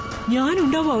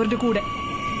ഞാനുണ്ടാവും അവരുടെ കൂടെ.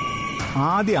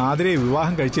 ആദ്യം ആതിരയെ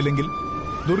വിവാഹം കഴിച്ചില്ലെങ്കിൽ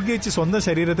ദുർഗേച്ചി സ്വന്തം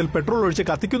ശരീരത്തിൽ പെട്രോൾ ഒഴിച്ച്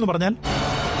കത്തിക്കുമെന്ന് പറഞ്ഞാൽ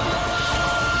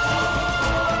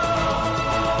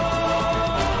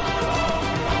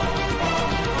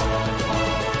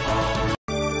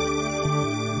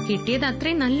കിട്ടിയത്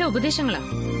അത്രയും നല്ല ഉപദേശങ്ങളാ.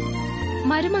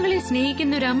 മരുമകളെ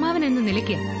സ്നേഹിക്കുന്ന ഒരു അമ്മാവൻ എന്ന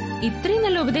നിലയ്ക്ക് ഇത്രയും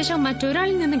നല്ല ഉപദേശം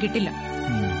മറ്റൊരാളിൽ നിന്നും കിട്ടില്ല.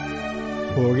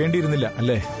 പോകേണ്ടിയിരുന്നില്ല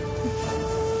അല്ലേ?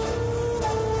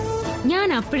 ഞാൻ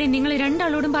അപ്പോഴേ നിങ്ങൾ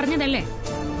രണ്ടാളോടും പറഞ്ഞതല്ലേ,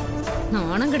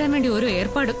 നാണം കിടാൻ വേണ്ടി ഓരോ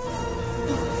ഏർപ്പാടും.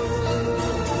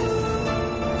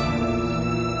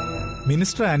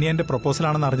 മിനിസ്റ്റർ അനിയന്റെ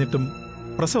പ്രപ്പോസലാണെന്ന് അറിഞ്ഞിട്ടും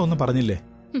പ്രസ ഒന്നും പറഞ്ഞില്ലേ?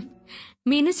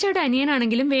 മിനിസ്റ്ററുടെ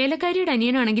അനിയനാണെങ്കിലും വേലക്കാരിയുടെ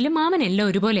അനിയനാണെങ്കിലും മാമൻ എല്ലാം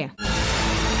ഒരുപോലെയാ.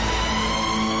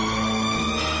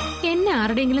 എന്നെ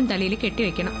ആരുടെയെങ്കിലും തലയിൽ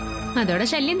കെട്ടിവെക്കണം, അതോടെ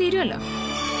ശല്യം തീരുമല്ലോ.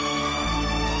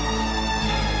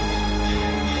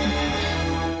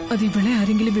 അതിവളെ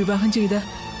ആരെങ്കിലും വിവാഹം ചെയ്ത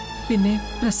പിന്നെ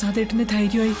പ്രസാദേട്ടന്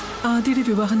ധൈര്യമായി ആദ്യയുടെ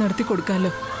വിവാഹം നടത്തി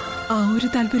കൊടുക്കാമല്ലോ. ആ ഒരു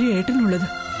താല്പര്യം ഏട്ടനുള്ളത്.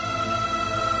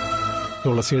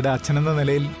 തുളസിയുടെ അച്ഛനെന്ന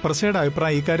നിലയിൽ പ്രസയുടെ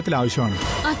അഭിപ്രായം ഈ കാര്യത്തിൽ ആവശ്യമാണ്.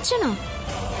 അച്ഛനോ?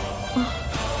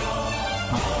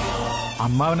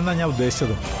 അമ്മാവനെന്നാ ഞാൻ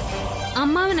ഉദ്ദേശിച്ചത്.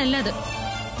 അമ്മാവനല്ല, അത്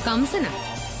കംസനാ.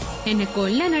 എന്നെ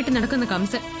കൊല്ലാനായിട്ട് നടക്കുന്ന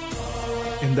കംസൻ.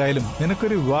 എന്തായാലും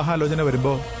നിനക്കൊരു വിവാഹാലോചന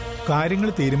വരുമ്പോ കാര്യങ്ങൾ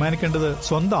തീരുമാനിക്കേണ്ടത്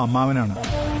സ്വന്തം അമ്മാവനാണ്.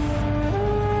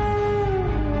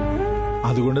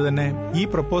 അതുകൊണ്ട് തന്നെ ഈ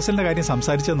പ്രപ്പോസലിന്റെ കാര്യം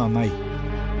സംസാരിച്ചത് നന്നായി.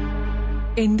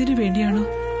 എന്തിനു വേണ്ടിയാണോ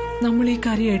നമ്മൾ ഈ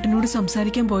കാര്യം ഏട്ടനോട്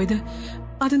സംസാരിക്കാൻ പോയത്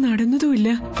അത് നടന്നതുമില്ല.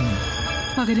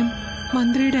 പകരം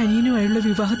മന്ത്രിയുടെ അനിയനുമായുള്ള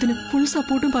വിവാഹത്തിന് ഫുൾ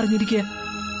സപ്പോർട്ടും പറഞ്ഞിരിക്കുക.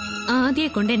 ആദ്യെ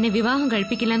കൊണ്ട് എന്നെ വിവാഹം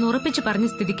കഴിപ്പിക്കില്ല എന്ന് ഉറപ്പിച്ച് പറഞ്ഞ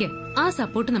സ്ഥിതിക്ക് ആ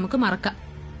സപ്പോർട്ട് നമുക്ക് മറക്കാം.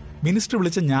 മിനിസ്റ്റർ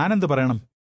വിളിച്ച ഞാനെന്ത് പറയണം?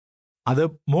 അത്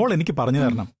മോൾ എനിക്ക് പറഞ്ഞു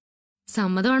തരണം.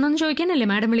 സമ്മതമാണോന്ന് ചോദിക്കാനല്ലേ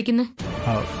മാഡം വിളിക്കുന്നത്?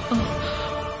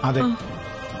 അതെ,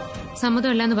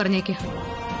 സമ്മതമല്ലാന്ന് പറഞ്ഞേക്ക.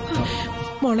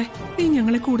 മോളെ, നീ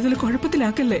ഞങ്ങളെ കൂടുതൽ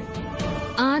കുഴപ്പത്തിലാക്കല്ലേ.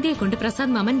 ആദ്യെ കൊണ്ട്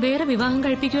പ്രസാദ് മാമൻ വേറെ വിവാഹം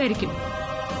കഴിപ്പിക്കുമായിരിക്കും.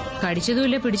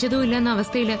 കടിച്ചതുമില്ല പിടിച്ചതുമില്ല എന്ന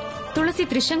അവസ്ഥയില് തുളസി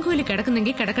തൃശങ്കൂലി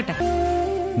കിടക്കുന്നെങ്കിൽ കിടക്കട്ടെ.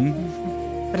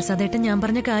 പ്രസാദേട്ടൻ ഞാൻ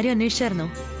പറഞ്ഞ കാര്യം അന്വേഷിച്ചായിരുന്നോ?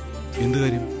 എന്ത്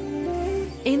കാര്യം?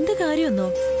 എന്ത് കാര്യമെന്നോ?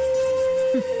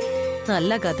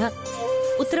 നല്ല കഥ.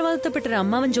 ഉത്തരവാദിത്തപ്പെട്ടൊരു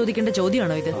അമ്മാവൻ ചോദിക്കേണ്ട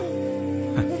ചോദ്യമാണോ ഇത്?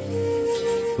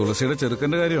 തുളസിയുടെ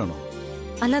ചെറുക്കന്റെ കാര്യമാണോ?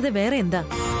 അല്ലാതെ വേറെ എന്താ?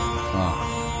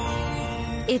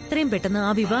 എത്രയും പെട്ടെന്ന്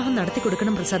ആ വിവാഹം നടത്തി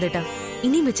കൊടുക്കണം പ്രസാദേട്ടാ.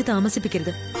 ഇനിയും വെച്ച്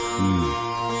താമസിപ്പിക്കരുത്.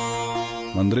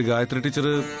 മന്ത്രി ഗായത്രി ടീച്ചർ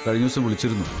കഴിഞ്ഞ ദിവസം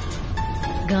വിളിച്ചിരുന്നു.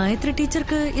 ഗായത്രി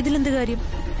ടീച്ചർക്ക് ഇതിലെന്ത് കാര്യം?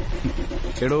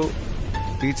 എടോ,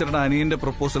 ടീച്ചറുടെ അനിയന്റെ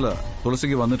പ്രപ്പോസലാ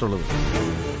തുളസിക്ക് വന്നിട്ടുള്ളത്.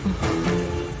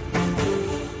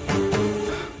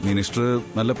 മിനിസ്റ്റർ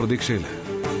നല്ല പ്രതീക്ഷയില്ല.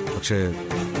 പക്ഷേ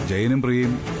ജയനും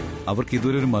പ്രിയയും അവർക്ക്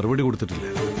ഇതുവരെ ഒരു മറുപടി കൊടുത്തിട്ടില്ല.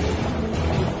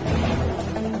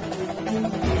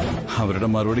 അവരുടെ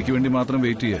മറുപടിക്ക് വേണ്ടി മാത്രം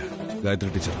വെയിറ്റ് ചെയ്യാ ഗായത്രി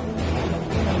ടീച്ചർ.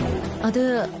 അത്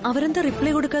അവരെന്താ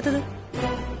റിപ്ലൈ കൊടുക്കാത്തത്?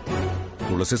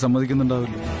 തുളസി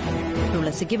സമ്മതിക്കുന്നുണ്ടാവില്ല.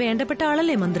 തുളസിക്ക് വേണ്ടപ്പെട്ട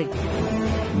ആളല്ലേ മന്ത്രി?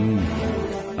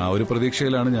 ആ ഒരു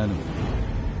പ്രതീക്ഷയിലാണ് ഞാനും.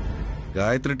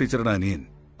 ഗായത്രി ടീച്ചറുടെ അനിയൻ,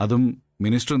 അതും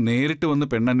മിനിസ്റ്റർ നേരിട്ട് വന്ന്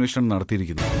പെണ്ണന്വേഷണം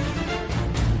നടത്തിയിരിക്കുന്നു.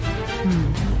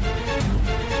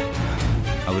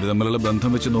 അവര് തമ്മിലുള്ള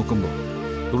ബന്ധം വെച്ച് നോക്കുമ്പോൾ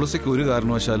തുളസിക്ക് ഒരു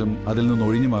കാരണവശാലും അതിൽ നിന്ന്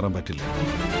ഒഴിഞ്ഞു മാറാൻ പറ്റില്ല.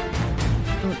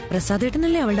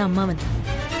 പ്രസാദേട്ടനല്ലേ അവളുടെ അമ്മാവൻ?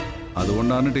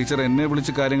 അതുകൊണ്ടാണ് ടീച്ചർ എന്നെ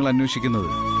വിളിച്ച് കാര്യങ്ങൾ അന്വേഷിക്കുന്നത്.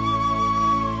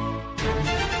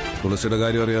 തുളസിയുടെ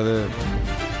കാര്യം അറിയാതെ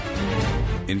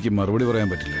എനിക്ക് മറുപടി പറയാൻ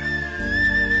പറ്റില്ല.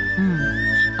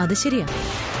 അത് ശരിയാ.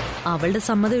 അവളുടെ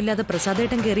സമ്മതമില്ലാതെ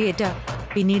പ്രസാദേട്ടൻ കയറിയേറ്റാ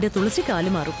പിന്നീട് തുളസി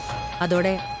കാലുമാറും.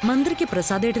 അതോടെ മന്ത്രിക്ക്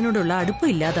പ്രസാദേട്ടനോടുള്ള അടുപ്പം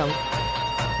ഇല്ലാതാവും.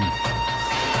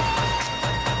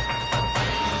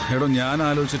 എടോ, ഞാൻ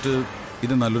ആലോചിച്ചിട്ട്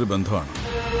ഇത് നല്ലൊരു ബന്ധമാണ്.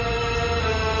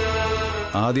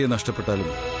 ആദ്യം നഷ്ടപ്പെട്ടാലും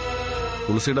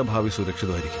തുളസിയുടെ ഭാവി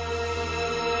സുരക്ഷിതമായിരിക്കും.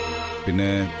 പിന്നെ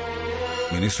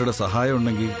മിനിസ്റ്ററുടെ സഹായം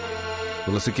ഉണ്ടെങ്കിൽ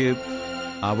തുളസിക്ക്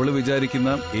അവള് വിചാരിക്കുന്ന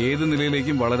ഏത്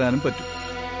നിലയിലേക്കും വളരാനും പറ്റും.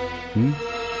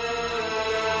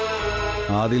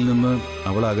 ആദിയിൽ നിന്ന്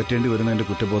അവളെ അകറ്റേണ്ടി വരുന്നതിന്റെ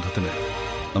കുറ്റബോധത്തിന്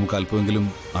നമുക്ക് അല്പമെങ്കിലും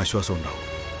ആശ്വാസം ഉണ്ടാവും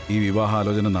ഈ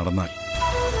വിവാഹാലോചന നടന്നാൽ.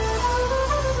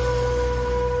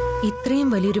 ഇത്രയും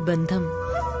വലിയൊരു ബന്ധം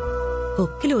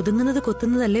കൊക്കിൽ ഒതുങ്ങുന്നത്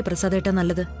കൊത്തുന്നതല്ലേ പ്രസാദേട്ട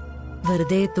നല്ലത്?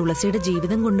 വെറുതെ തുളസിയുടെ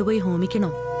ജീവിതം കൊണ്ടുപോയി ഹോമിക്കണോ?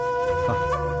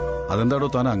 അതെന്താടോ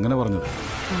താൻ അങ്ങനെ പറഞ്ഞത്?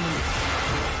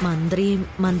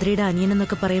 മന്ത്രിയുടെ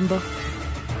അനിയനെന്നൊക്കെ പറയുമ്പോ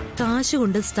കാശ്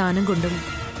കൊണ്ടും സ്ഥാനം കൊണ്ടും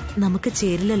നമുക്ക്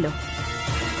ചേരില്ലല്ലോ.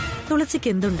 തുളസിക്ക്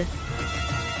എന്തുണ്ട്?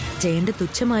 ജയന്റെ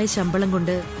തുച്ഛമായ ശമ്പളം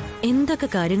കൊണ്ട് എന്തൊക്കെ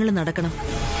കാര്യങ്ങൾ നടക്കണം.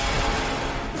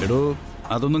 എടോ,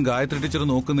 അതൊന്നും ഗായത്രി ടീച്ചർ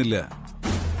നോക്കുന്നില്ല.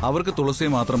 അവർക്ക് തുളസിയെ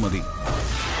മാത്രം മതി.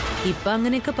 ഇപ്പൊ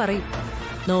അങ്ങനെയൊക്കെ പറയും.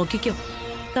 നോക്കിക്കോ,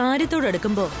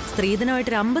 കാര്യത്തോടെടുക്കുമ്പോ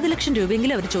സ്ത്രീധനമായിട്ട് 50 ലക്ഷം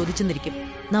രൂപയെങ്കിലും അവർ ചോദിച്ചെന്നിരിക്കും.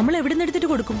 നമ്മൾ എവിടെ നിന്ന് എടുത്തിട്ട്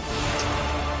കൊടുക്കും?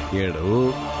 എടോ,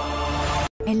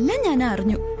 എല്ലാം ഞാൻ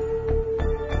അറിഞ്ഞു.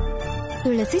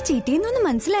 തുളസി ചീറ്റിന്നൊന്ന്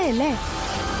മനസ്സിലായല്ലേ?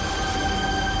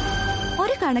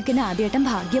 ഒരു കണക്കിന് ആദ്യേട്ടൻ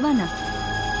ഭാഗ്യവാനാ.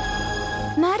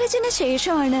 മാരേജിന്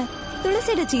ശേഷമാണ്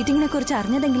തുളസിയുടെ ചീറ്റിങ്ങിനെ കുറിച്ച്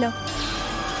അറിഞ്ഞതെങ്കിലോ?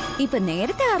 ഇപ്പൊ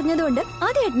നേരത്തെ അറിഞ്ഞതുകൊണ്ട്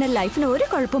ആദ്യേട്ടന്റെ ലൈഫിന് ഒരു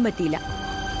കുഴപ്പം പറ്റിയില്ല.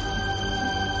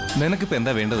 നിനക്കിപ്പോ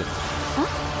എന്താ വേണ്ടത്?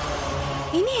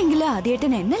 ഇനിയെങ്കിലും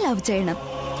ആദ്യേട്ടൻ എന്നെ ലവ് ചെയ്യണം.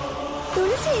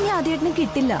 തുളസി ഇനി ആദ്യേട്ടന്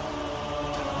കിട്ടില്ല.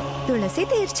 തുളസി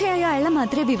തീർച്ചയായും അയാളെ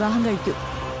മാത്രമേ വിവാഹം കഴിക്കൂ.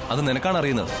 അത് നിനക്കാണ്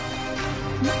അറിയുന്നത്.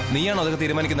 നീയാണോ അതൊക്കെ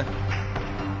തീരുമാനിക്കുന്നത്?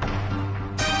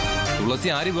 തുളസി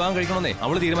ആര് വിവാഹം കഴിക്കണമെന്നേ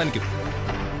അവള് തീരുമാനിക്കും.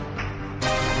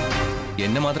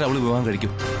 എന്നെ മാത്രമേ അവള് വിവാഹം കഴിക്കൂ.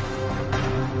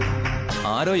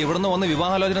 ആരോ എവിടുന്ന് വന്ന്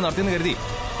വിവാഹാലോചന നടത്തിയെന്ന് കരുതി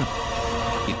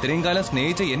ഇത്രയും കാലം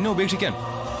സ്നേഹിച്ച എന്നെ ഉപേക്ഷിക്കാൻ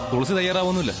തുളസി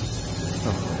തയ്യാറാവുന്നില്ല.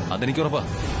 അതെനിക്കുറപ്പാ.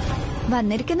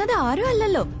 വന്നിരിക്കുന്നത് ആരും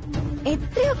അല്ലല്ലോ,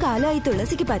 എത്രയോ കാലമായി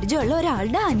തുളസിക്ക് പരിചയമുള്ള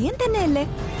ഒരാളുടെ അനിയൻ തന്നെയല്ലേ?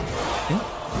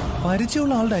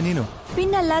 പരിചയമുള്ള ആളുടെ അനിയനോ?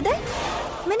 പിന്നല്ലാതെ.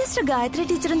 മിനിസ്റ്റർ ഗായത്രി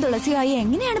ടീച്ചറും തുളസിയുമായി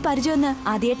എങ്ങനെയാണ് പരിചയമെന്ന്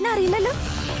ആദ്യേട്ടന് അറിയില്ലല്ലോ.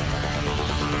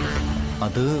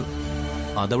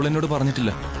 അതവൾ എന്നോട്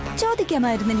പറഞ്ഞിട്ടില്ല.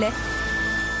 ചോദിക്കാമായിരുന്നില്ലേ?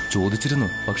 ചോദിച്ചിരുന്നു,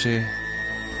 പക്ഷേ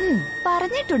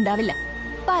പറഞ്ഞിട്ടുണ്ടാവില്ല,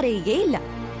 പറയുകയില്ല.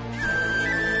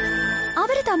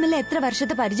 അവര് തമ്മിൽ എത്ര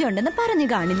വർഷത്തെ പരിചയമുണ്ടെന്ന് പറഞ്ഞു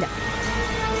കാണില്ല.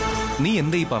 നീ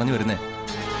എന്താ ഈ പറഞ്ഞു വരുന്നേ?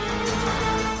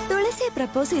 തുളസിയെ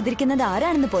പ്രപ്പോസ് ചെയ്തിരിക്കുന്നത്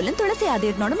ആരാണെന്ന് പോലും തുളസി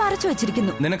ആദ്യേട്ടനോട് മറച്ചു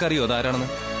വെച്ചിരിക്കുന്നു. നിനക്കറിയോ അതാരാണെന്ന്?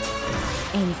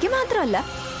 എനിക്ക് മാത്രമല്ല,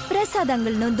 പ്രസാദ്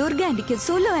അങ്കിളിനും ദുർഗ ആന്റിക്കും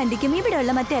സുലു ആന്റിക്കും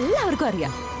ഇവിടെയുള്ള മറ്റെല്ലാവർക്കും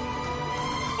അറിയാം.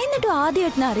 എന്നിട്ടും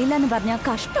ആദ്യമായിട്ട് അറിയില്ല എന്ന് പറഞ്ഞാൽ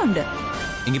കഷ്ടമുണ്ട്.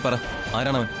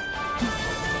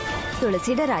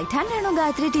 തുളസിയുടെ റൈറ്റ് ഹാൻഡ് ആണോ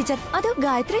ഗായത്രി ടീച്ചർ, അതോ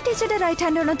ഗായത്രി ടീച്ചറുടെ റൈറ്റ്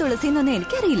ഹാൻഡ് ആണോ തുളസി എന്നൊന്നും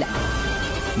എനിക്കറിയില്ല.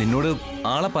 നിന്നോട്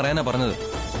ആളെ പറയാനാ പറഞ്ഞത്.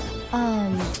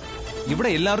 ഇവിടെ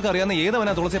എല്ലാവർക്കും അറിയാവുന്ന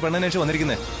ഏതവനാ തുളസി പെണ്ണന്വേഷിച്ച്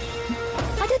വന്നിരിക്കുന്നത്?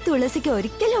 അത് തുളസിക്ക്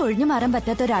ഒരിക്കലും ഒഴിഞ്ഞു മാറാൻ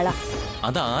പറ്റാത്ത ഒരാളാ.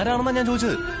 അതാരാണെന്നാ ഞാൻ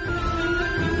ചോദിച്ചത്.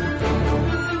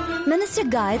 മിനിസ്റ്റർ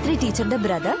ഗായത്രി ടീച്ചറുടെ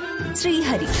ബ്രദർ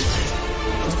ശ്രീഹരി.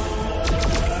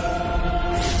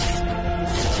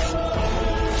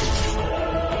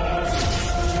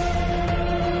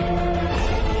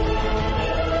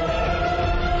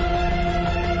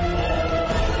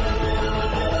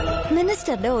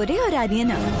 മിനിസ്റ്ററുടെ ഒരേ ഒരു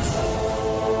അനിയനാണ്.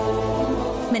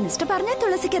 മിനിസ്റ്റർ പറഞ്ഞ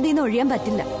തുളസിക്ക് അതിന്ന് ഒഴിയാൻ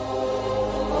പറ്റില്ല.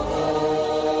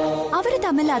 അവര്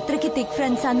തമ്മിൽ അത്രയ്ക്ക് തിക്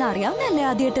ഫ്രണ്ട്സ് ആണെന്ന് അറിയാവുന്നല്ലേ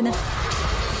ആദ്യേട്ടന്.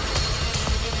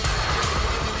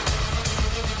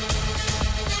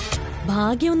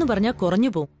 ഭാഗ്യം എന്ന് പറഞ്ഞാൽ കുറഞ്ഞു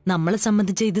പോവും. നമ്മളെ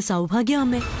സംബന്ധിച്ച് ഇത് സൗഭാഗ്യം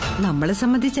അമ്മേ. നമ്മളെ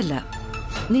സംബന്ധിച്ചല്ല,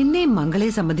 നിന്നെയും മംഗളെ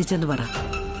സംബന്ധിച്ചെന്ന് പറ.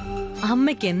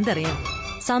 അമ്മയ്ക്ക് എന്തറിയാം?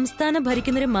 സംസ്ഥാനം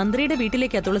ഭരിക്കുന്നൊരു മന്ത്രിയുടെ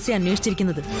വീട്ടിലേക്കാ തുളസി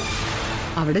അന്വേഷിച്ചിരിക്കുന്നത്.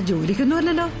 അവിടെ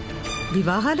ജോലിക്കൊന്നുമല്ലല്ലോ,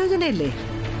 വിവാഹാലോചനയല്ലേ?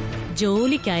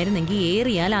 ജോലിക്കായിരുന്നെങ്കിൽ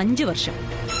ഏറിയാൽ 5 വർഷം.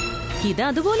 ഇത്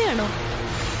അതുപോലെയാണോ?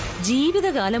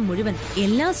 ജീവിതകാലം മുഴുവൻ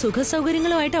എല്ലാ സുഖ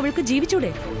സൗകര്യങ്ങളുമായിട്ട് അവൾക്ക്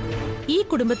ജീവിച്ചൂടെ? ഈ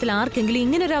കുടുംബത്തിൽ ആർക്കെങ്കിലും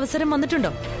ഇങ്ങനൊരു അവസരം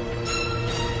വന്നിട്ടുണ്ടോ?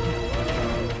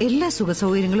 എല്ലാ സുഖ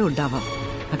സൗകര്യങ്ങളും ഉണ്ടാവാം,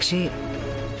 പക്ഷേ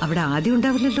അവിടെ ആദ്യം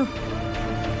ഉണ്ടാവില്ലല്ലോ.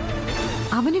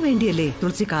 അവന് വേണ്ടിയല്ലേ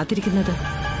തുളസി കാത്തിരിക്കുന്നത്?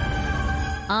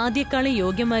 ആദ്യക്കാളും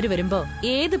യോഗ്യന്മാര് വരുമ്പോ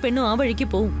ഏത് പെണ്ണും ആ വഴിക്ക്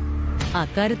പോവും.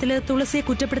 അക്കാര്യത്തില് തുളസിയെ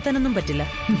കുറ്റപ്പെടുത്താനൊന്നും പറ്റില്ല.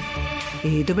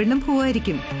 ഏതു പെണ്ണും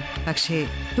പോവായിരിക്കും, പക്ഷേ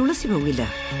തുളസി പോകില്ല.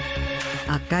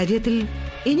 അക്കാര്യത്തിൽ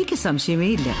എനിക്ക് സംശയമേ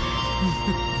ഇല്ല.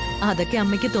 അതൊക്കെ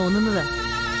അമ്മയ്ക്ക് തോന്നുന്നതാ.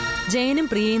 ജയനും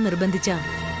പ്രിയയും നിർബന്ധിച്ച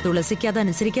തുളസിക്ക്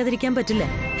അതനുസരിക്കാതിരിക്കാൻ പറ്റില്ല.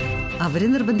 അവര്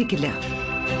നിർബന്ധിക്കില്ല.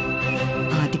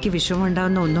 ആദിക്ക്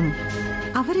വിഷമമുണ്ടാവുന്ന ഒന്നും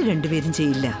അവര് രണ്ടുപേരും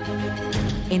ചെയ്യില്ല.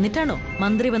 എന്നിട്ടാണോ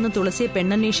മന്ത്രി വന്ന് തുളസിയെ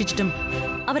പെണ്ണന്വേഷിച്ചിട്ടും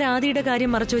അവരാദിയുടെ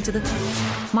കാര്യം മറച്ചു വെച്ചത്?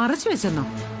 മറച്ചു വെച്ചെന്നോ?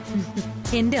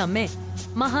 എന്റെ അമ്മേ,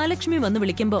 മഹാലക്ഷ്മി വന്ന്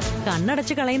വിളിക്കുമ്പോ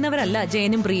കണ്ണടച്ച് കളയുന്നവരല്ല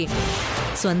ജയനും പ്രിയയും.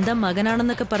 സ്വന്തം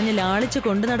മകനാണെന്നൊക്കെ പറഞ്ഞ് ലാളിച്ച്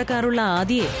കൊണ്ടു നടക്കാറുള്ള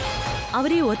ആദിയെ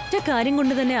അവരെ ഒറ്റ കാര്യം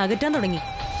കൊണ്ട് തന്നെ അകറ്റാൻ തുടങ്ങി.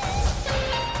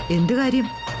 എന്ത് കാര്യം?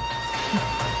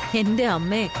 എന്റെ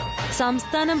അമ്മേ,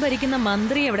 സംസ്ഥാനം ഭരിക്കുന്ന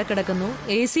മന്ത്രി എവിടെ കിടക്കുന്നു,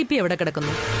 ACP എവിടെ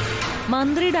കിടക്കുന്നു?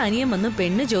 മന്ത്രിയുടെ അനിയൻ വന്ന്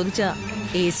പെണ്ണ് ചോദിച്ച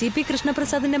ACP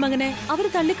കൃഷ്ണപ്രസാദിന്റെ മകനെ അവര്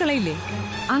തള്ളിക്കളയില്ലേ?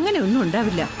 അങ്ങനെ ഒന്നും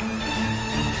ഉണ്ടാവില്ല.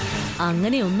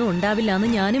 അങ്ങനെയൊന്നും ഉണ്ടാവില്ല എന്ന്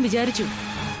ഞാനും വിചാരിച്ചു.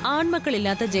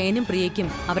 ആൺമക്കളില്ലാത്ത ജയനും പ്രിയയ്ക്കും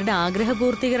അവരുടെ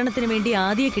ആഗ്രഹപൂർത്തീകരണത്തിന് വേണ്ടി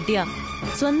ആദിയെ കിട്ടിയ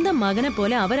സ്വന്തം മകനെ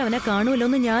പോലെ അവരവനെ കാണുമല്ലോ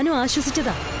എന്ന് ഞാനും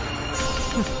ആശ്വസിച്ചതാ.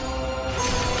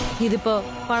 ഇതിപ്പോ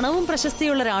പണവും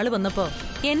പ്രശസ്തിയുള്ള ഒരാള് വന്നപ്പോ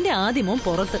എന്റെ ആദ്യമോ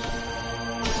പുറത്ത്.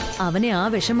 അവനെ ആ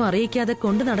വിഷമം അറിയിക്കാതെ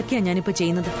കൊണ്ടു നടക്കുക ഞാനിപ്പോ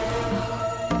ചെയ്യുന്നത്.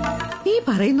 ഈ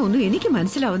പറയുന്നൊന്നും എനിക്ക്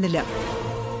മനസ്സിലാവുന്നില്ല.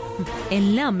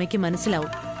 എല്ലാം അമ്മയ്ക്ക്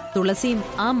മനസ്സിലാവും. തുളസിയും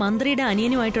ആ മന്ത്രിയുടെ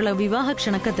അനിയനുമായിട്ടുള്ള വിവാഹ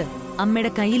ക്ഷണക്കത്ത്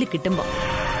അമ്മയുടെ കയ്യിൽ കിട്ടുമ്പോ.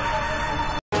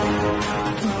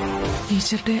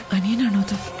 ടീച്ചറുടെ അനിയനാണോ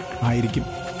അത്? ആയിരിക്കും.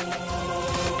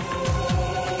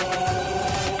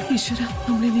 ഈശ്വര,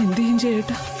 നമ്മളിനി എന്തെയും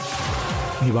ചെയ്യട്ടാ.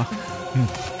 നീ വാ.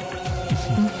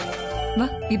 വാ,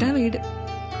 ഇതാ വീട്.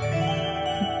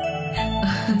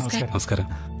 നമസ്കാരം.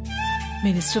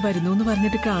 മിനിസ്റ്റർ വരുന്നു എന്ന്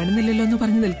പറഞ്ഞിട്ട് കാണുന്നില്ലല്ലോ എന്ന്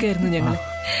പറഞ്ഞു നിൽക്കായിരുന്നു ഞങ്ങൾ.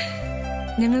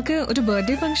 ഞങ്ങൾക്ക് ഒരു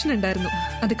ബർത്ത്ഡേ ഫംഗ്ഷൻ ഉണ്ടായിരുന്നു,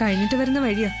 അത് കഴിഞ്ഞിട്ട് വരുന്ന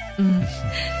വഴിയാ.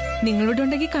 നിങ്ങളോട്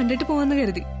ഉണ്ടെങ്കിൽ കണ്ടിട്ട് പോവാന്ന്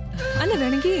കരുതി. അല്ല,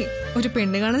 വേണമെങ്കിൽ ഒരു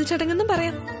പെണ്ണ് കാണൽ ചടങ്ങെന്നും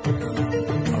പറയാം.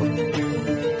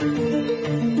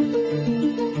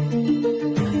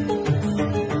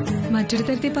 മറ്റൊരു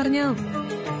തരത്തിൽ പറഞ്ഞ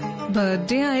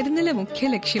ബർത്ത്ഡേ ആയിരുന്നില്ല മുഖ്യ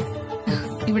ലക്ഷ്യം.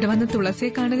 ഇവിടെ വന്ന്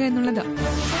തുളസിയെ കാണുക എന്നുള്ളതാ.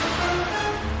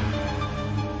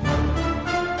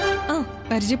 ആ,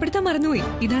 പരിചയപ്പെടുത്താൻ മറന്നുപോയി.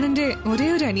 ഇതാണ് എന്റെ ഒരേ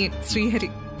ഒരു അനിയൻ ശ്രീഹരി.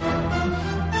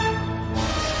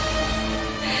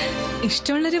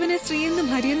 ഇഷ്ടമുള്ളവനെ ശ്രീ എന്നും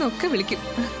ഹരിയെന്നും ഒക്കെ വിളിക്കും.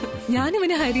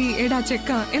 ഞാനിവനെ ഹരി, എടാ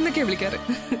ചെക്ക എന്നൊക്കെയാ വിളിക്കാറ്.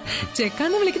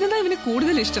 ചെക്കാന്ന് വിളിക്കുന്നതാ ഇവന്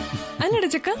കൂടുതൽ ഇഷ്ടം. അല്ലടാ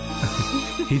ചെക്ക?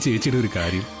 ഈ ചേച്ചിയുടെ ഒരു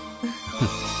കാര്യം.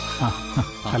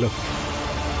 ഹലോ.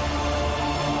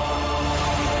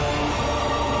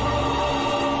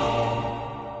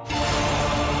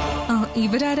 ആ,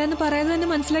 ഇവരാരാന്ന് പറയാതെ തന്നെ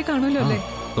മനസ്സിലായി കാണുമല്ലോ അല്ലേ?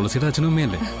 തുളസിയുടെ അച്ഛനും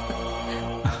അമ്മയല്ലേ?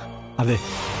 അതെ.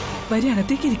 വരി,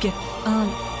 അകത്തേക്ക് ഇരിക്കാം. ആ,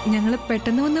 ഞങ്ങള്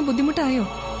പെട്ടെന്ന് വന്ന ബുദ്ധിമുട്ടായോ?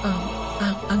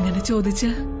 അങ്ങനെ ചോദിച്ച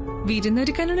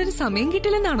വിരുന്നൊരുക്കാനുള്ള ഒരു സമയം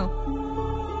കിട്ടില്ലെന്നാണോ?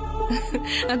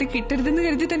 അത് കിട്ടരുതെന്ന്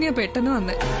കരുതി തന്നെയാ പെട്ടെന്ന്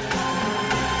വന്ന്.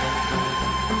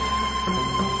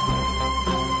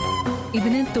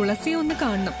 ഇതിന് തുളസിയെ ഒന്ന്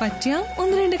കാണണം, പറ്റിയ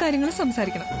 1-2 കാര്യങ്ങൾ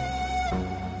സംസാരിക്കണം.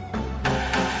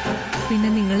 പിന്നെ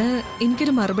നിങ്ങള്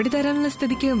എനിക്കൊരു മറുപടി തരാനുള്ള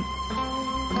സ്ഥിതിക്ക്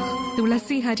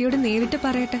തുളസി ഹരിയോട് നേരിട്ട്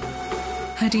പറയട്ടെ,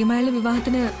 ഹരിയുമായുള്ള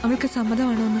വിവാഹത്തിന് അവൾക്ക്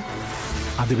സമ്മതമാണോ എന്ന്.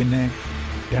 അത് പിന്നെ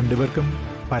രണ്ടുപേർക്കും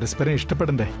പരസ്പരം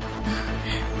ഇഷ്ടപ്പെടണ്ടേ?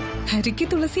 ഹരിക്ക്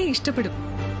തുളസിയെ ഇഷ്ടപ്പെടും.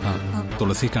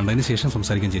 തുളസി കണ്ടതിന് ശേഷം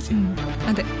സംസാരിക്കാൻ ചേച്ചി.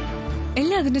 അതെ,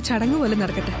 എല്ലാം അതിന്റെ ചടങ്ങ് പോലെ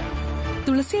നടക്കട്ടെ.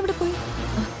 തുളസി എവിടെ പോയി?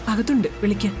 അകത്തുണ്ട്,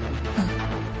 വിളിക്കാം.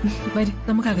 വരും,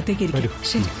 നമുക്ക് അകത്തേക്ക് ഇരിക്കാം.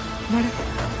 ശരി, വാടാ.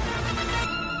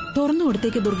 തുറന്നു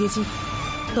കൊടുത്തേക്ക് ദുർഗേച്ചി.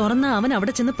 തുറന്ന അവൻ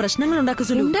അവിടെ ചെന്ന് പ്രശ്നങ്ങൾ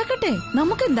ഉണ്ടാക്കട്ടെ,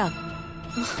 നമുക്കെന്താ?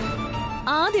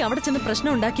 ആദ്യം അവിടെ ചെന്ന്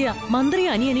പ്രശ്നം ഉണ്ടാക്കിയ മന്ത്രി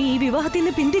അനിയനും ഈ വിവാഹത്തിൽ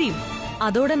നിന്ന് പിന്തിരിയും.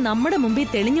 അതോടെ നമ്മുടെ മുമ്പിൽ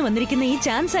തെളിഞ്ഞു വന്നിരിക്കുന്ന ഈ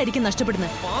ചാൻസ് ആയിരിക്കും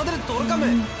നഷ്ടപ്പെടുന്നത്.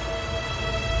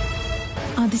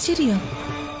 അത് ശരിയാ.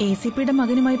 ACPയുടെ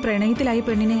മകനുമായി പ്രണയത്തിലായ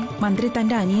പെണ്ണിനെ മന്ത്രി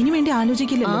തന്റെ അനിയന് വേണ്ടി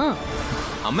ആലോചിക്കില്ലല്ലോ.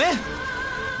 അമ്മേ,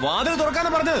 വാതിൽ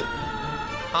തുറക്കാനാ പറഞ്ഞത്.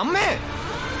 അമ്മേ,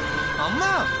 അമ്മ,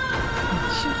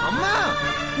 അമ്മ.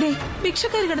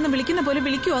 ഭിക്ഷക്കാർ കിടന്ന് വിളിക്കുന്ന പോലെ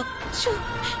വിളിക്കുവാ.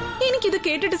 എനിക്കിത്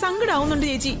കേട്ടിട്ട് സങ്കടാവുന്നുണ്ട്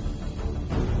ചേച്ചി.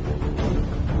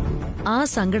 ആ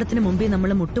സങ്കടത്തിന് മുമ്പേ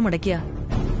നമ്മൾ മുട്ടുമടക്കിയ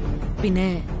പിന്നെ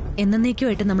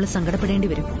എന്നേക്കുമായിട്ട് നമ്മൾ സങ്കടപ്പെടേണ്ടി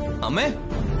വരും. അമ്മേ,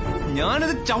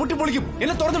 ഞാനിത് ചവിട്ടി പൊളിക്കും.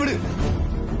 എന്നെ തുറന്നു വിട്.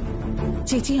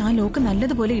 ചേച്ചി, ആ ലോക്ക്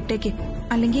നല്ലതുപോലെ ഇട്ടേക്ക്,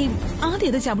 അല്ലെങ്കിൽ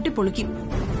ആദ്യം അത് ചവിട്ടി പൊളിക്കും.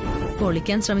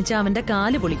 പൊളിക്കാൻ ശ്രമിച്ച അവന്റെ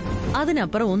കാല് പൊളിക്കും.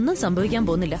 അതിനപ്പുറം ഒന്നും സംഭവിക്കാൻ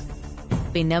പോകുന്നില്ല.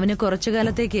 പിന്നെ അവന് കുറച്ചു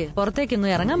കാലത്തേക്ക് പുറത്തേക്കൊന്നും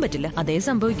ഇറങ്ങാൻ പറ്റില്ല. അതേ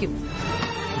സംഭവിക്കും.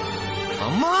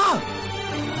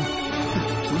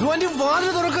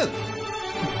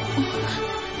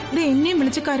 എന്നെയും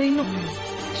വിളിച്ച് കരയുന്നു.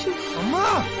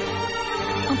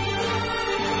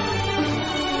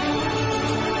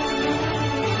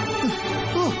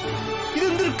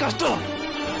 ഇതെന്തൊരു കഷ്ടം.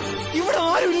 ഇവിടെ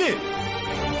ആരുമില്ലേ?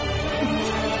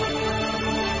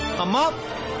 അമ്മ,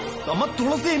 അമ്മ,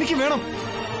 തുളസി എനിക്ക് വേണം.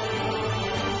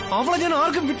 അവളെ ഞാൻ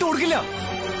ആർക്കും വിട്ടുകൊടുക്കില്ല.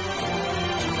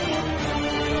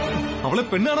 അവളെ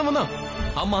പെണ്ണാണെന്ന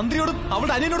ആ മന്ത്രിയോടും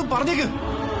അവളുടെ അനിയനോടും പറഞ്ഞേക്ക്.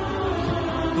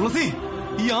 തുളസി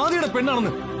ഈ ആദിയുടെ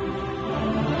പെണ്ണാണെന്ന്.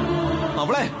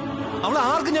 അവളെ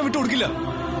ആർക്കും ഞാൻ വിട്ടുകൊടുക്കില്ല.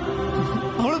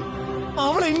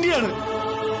 അവളെ ഇന്ത്യയാണ്.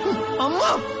 അമ്മ,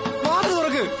 വാതിൽ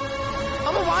തുറക്ക്.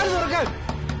 അമ്മ, വാതിൽ തുറക്കാൻ.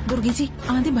 ദുർഗേച്ചി,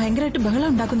 ആദ്യം ഭയങ്കരമായിട്ട് ബഹളം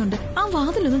ഉണ്ടാക്കുന്നുണ്ട്. ആ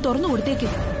വാതിലൊന്നും തുറന്നു കൊടുത്തേക്ക്.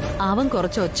 അവൻ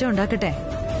കുറച്ച് ഒച്ച ഉണ്ടാക്കട്ടെ.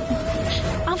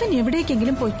 അവൻ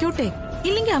എവിടേക്കെങ്കിലും പൊയ്ക്കോട്ടെ.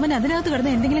 ഇല്ലെങ്കിൽ അവൻ അതിനകത്ത്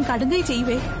കിടന്ന് എന്തെങ്കിലും കടുങ്കൈ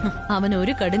ചെയ്യുവേ. അവൻ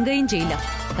ഒരു കടുങ്കയും ചെയ്യില്ല.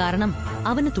 കാരണം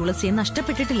അവന് തുളസിയെ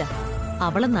നഷ്ടപ്പെട്ടിട്ടില്ല.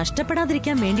 അവളെ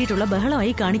നഷ്ടപ്പെടാതിരിക്കാൻ വേണ്ടിയിട്ടുള്ള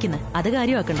ബഹളമായി കാണിക്കുന്നത്. അത്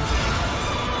കാര്യമാക്കണ്ട.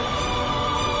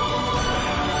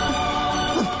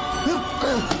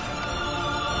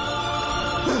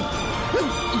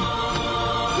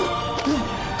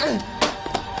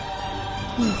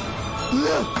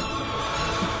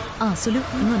 സുലു,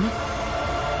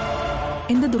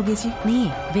 എന്താ ദുർഗേച്ചി? നീ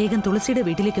വേഗം തുളസിയുടെ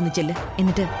വീട്ടിലേക്കൊന്ന് ചെല്ല്.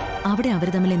 എന്നിട്ട് അവിടെ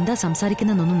അവര് തമ്മിൽ എന്താ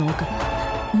സംസാരിക്കുന്നൊന്ന് നോക്ക്.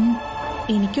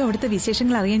 എനിക്കും അവിടുത്തെ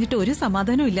വിശേഷങ്ങൾ അറിയാഞ്ഞിട്ട് ഒരു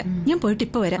സമാധാനവും ഇല്ല. ഞാൻ പോയിട്ട്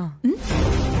ഇപ്പൊ വരാം.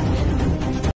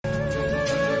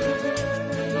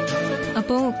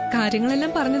 അപ്പോ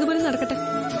കാര്യങ്ങളെല്ലാം പറഞ്ഞതുപോലെ നടക്കട്ടെ.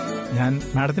 ഞാൻ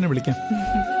മാഡത്തിനെ വിളിക്കാം.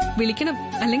 വിളിക്കണം,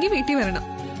 അല്ലെങ്കിൽ വീട്ടിൽ വരണം.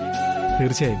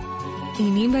 തീർച്ചയായും.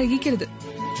 ഇനിയും വൈകിക്കരുത്.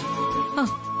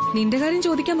 നിന്റെ കാര്യം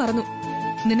ചോദിക്കാൻ മറന്നു.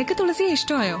 നിനക്ക് തുളസിയെ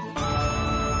ഇഷ്ടമായോ?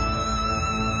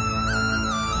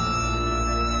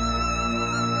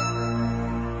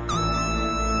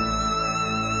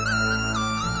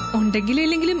 ഉണ്ടെങ്കിലും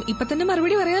ഇല്ലെങ്കിലും ഇപ്പൊ തന്നെ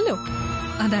മറുപടി പറയാലോ.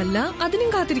 അതല്ല അതിനും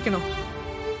കാത്തിരിക്കണോ?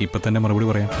 ഇപ്പൊ തന്നെ മറുപടി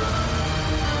പറയാം.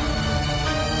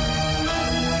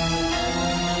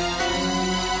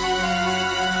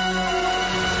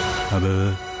 അത്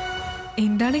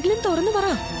എന്താണെങ്കിലും തുറന്നു പറ.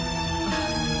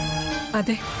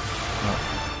 അതെ,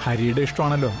 ഹരിയുടെ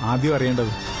ഇഷ്ടമാണല്ലോ ആദ്യം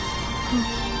അറിയേണ്ടത്.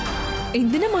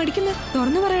 എന്തിനാ മടിക്കുന്നത്?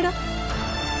 തുറന്നു പറയടാ.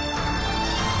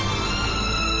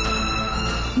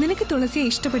 നിനക്ക് തുളസിയെ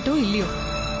ഇഷ്ടപ്പെട്ടോ ഇല്ലയോ?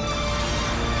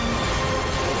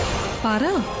 പറ.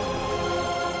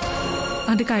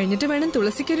 അത് കഴിഞ്ഞിട്ട് വേണം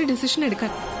തുളസിക്കൊരു ഡിസിഷൻ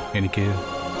എടുക്കാൻ.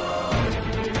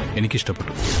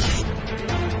 എനിക്കിഷ്ടപ്പെട്ടു.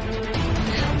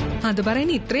 അത്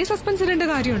പറയാൻ ഇത്രയും സസ്പെൻസ് ഇടേണ്ട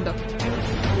കാര്യമുണ്ടോ?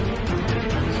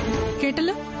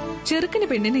 കേട്ടല്ലോ, ചെറുക്കന്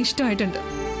പെണ്ണിനെ ഇഷ്ടമായിട്ടുണ്ട്.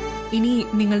 ഇനി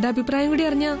നിങ്ങളുടെ അഭിപ്രായം കൂടി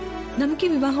അറിഞ്ഞാ നമുക്ക് ഈ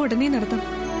വിവാഹം ഉടനെ നടത്താം.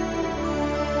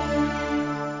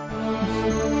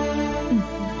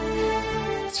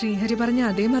 ശ്രീഹരി പറഞ്ഞ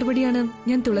അതേ മറുപടിയാണ്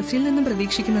ഞാൻ തുളസിയിൽ നിന്നും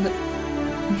പ്രതീക്ഷിക്കുന്നത്.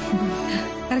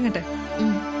 ഇറങ്ങട്ടെ?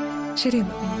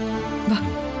 ശരിയെന്നാ, വാ.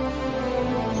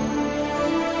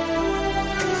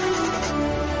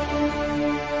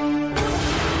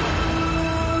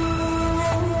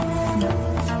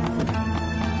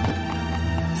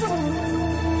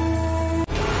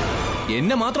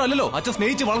 എന്നെ മാത്രമല്ലല്ലോ അച്ഛൻ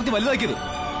സ്നേഹിച്ച് വളർത്തി വലുതാക്കിയത്.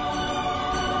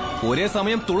 ഒരേ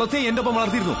സമയം തുളസിയെ എന്റെ ഒപ്പം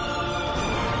വളർത്തിയിരുന്നു.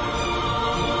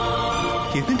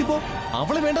 എന്നിട്ടിപ്പോ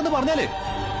അവളെ വേണ്ടെന്ന് പറഞ്ഞാലേ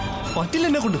പറ്റില്ല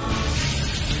എന്നെ കൊണ്ട്.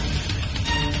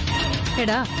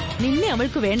 എടാ, നിന്നെ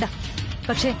അവൾക്ക് വേണ്ട.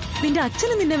 പക്ഷെ നിന്റെ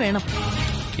അച്ഛന് നിന്നെ വേണം.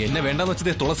 എന്നെ വേണ്ടെന്ന്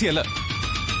വെച്ചതേ തുളസിയല്ല.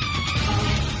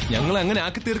 ഞങ്ങൾ അങ്ങനെ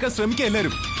ആക്കി തീർക്കാൻ ശ്രമിക്കുക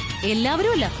എല്ലാരും.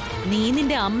 എല്ലാവരും അല്ല, നീ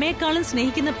നിന്റെ അമ്മയെക്കാളും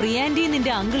സ്നേഹിക്കുന്ന പ്രിയാന്റിയും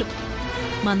നിന്റെ അങ്കിളും.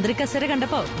 മന്ത്രി കസേര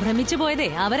കണ്ടപ്പോ ഭ്രമിച്ചു പോയതേ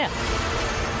അവരാ.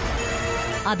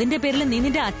 അതിന്റെ പേരിൽ നീ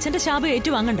നിന്റെ അച്ഛന്റെ ശാപം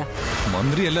ഏറ്റുവാങ്ങണ്ട.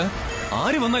 മന്ത്രിയല്ല,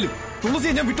 ആര് വന്നാലും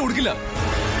തുളസിയെ ഞാൻ വിട്ടുകൊടുക്കില്ല.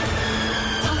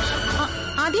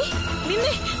 ആദി,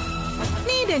 നിന്നെ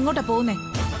നീ ഇതെങ്ങോട്ടാ പോകുന്നേ?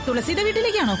 തുളസിയുടെ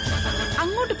വീട്ടിലേക്കാണോ?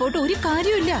 അങ്ങോട്ട് പോയിട്ട് ഒരു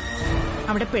കാര്യമില്ല.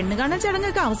 അവിടെ പെണ്ണ് കാണാൻ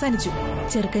ചടങ്ങൊക്കെ അവസാനിച്ചു.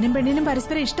 ചെറുക്കനും പെണ്ണിനും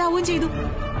പരസ്പരം ഇഷ്ടാവുകയും ചെയ്തു.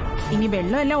 ഇനി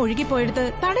വെള്ളമെല്ലാം ഒഴുകിപ്പോയെടുത്ത്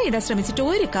തടയിടാൻ ശ്രമിച്ചിട്ട്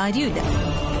ഒരു കാര്യമില്ല.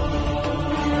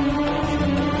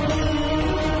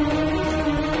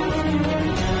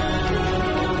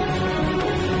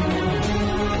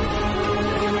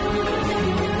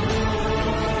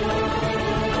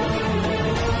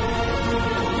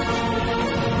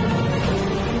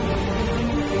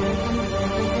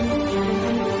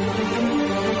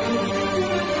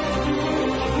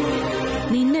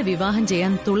 വിവാഹം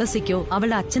ചെയ്യാൻ തുളസിക്കോ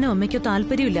അവളുടെ അച്ഛനോ അമ്മയ്ക്കോ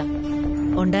താല്പര്യമില്ല.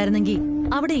 ഉണ്ടായിരുന്നെങ്കിൽ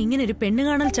അവിടെ ഇങ്ങനെ ഒരു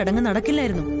പെണ്ണുകാണൽ ചടങ്ങ്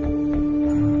നടക്കില്ലായിരുന്നു.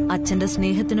 അച്ഛന്റെ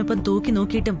സ്നേഹത്തിനൊപ്പം തൂക്കി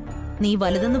നോക്കിയിട്ടും നീ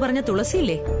വലുതെന്ന് പറഞ്ഞ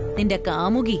തുളസിയില്ലേ, നിന്റെ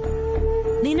കാമുകി,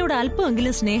 നിന്നോട്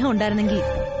അല്പമെങ്കിലും സ്നേഹം ഉണ്ടായിരുന്നെങ്കിൽ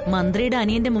മന്ത്രിയുടെ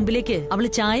അനിയന്റെ മുമ്പിലേക്ക്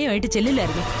അവള് ചായയുമായിട്ട്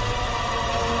ചെല്ലില്ലായിരുന്നു.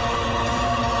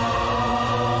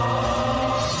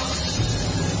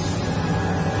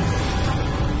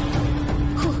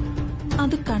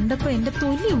 അത് കണ്ടപ്പോ എന്റെ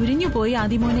തൊലി ഉരിഞ്ഞു പോയി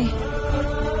ആദിമോനെ.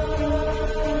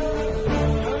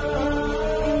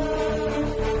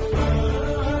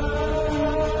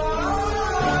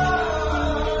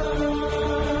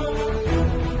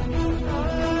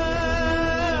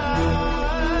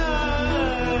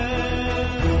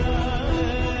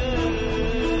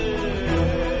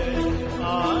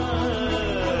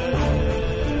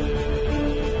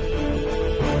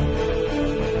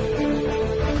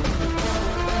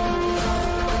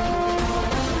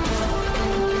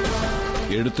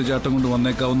 എടുത്തുചാട്ടം കൊണ്ട്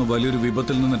വന്നേക്കാവുന്ന വലിയൊരു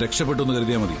വിപത്തിൽ നിന്ന് രക്ഷപ്പെട്ടു എന്ന്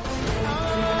കരുതിയാൽ മതി.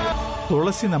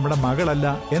 തുളസി നമ്മുടെ മകളല്ല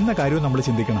എന്ന കാര്യവും നമ്മൾ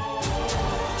ചിന്തിക്കണം.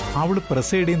 അവള്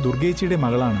പ്രസയുടെയും ദുർഗേച്ചിയുടെയും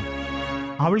മകളാണ്.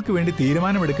 അവൾക്ക് വേണ്ടി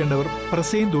തീരുമാനമെടുക്കേണ്ടവർ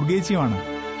പ്രസയും ദുർഗേച്ചിയുമാണ്.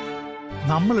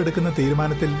 നമ്മൾ എടുക്കുന്ന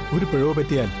തീരുമാനത്തിൽ ഒരു പിഴവ്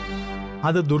പറ്റിയാൽ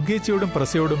അത് ദുർഗേച്ചിയോടും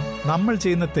പ്രസയോടും നമ്മൾ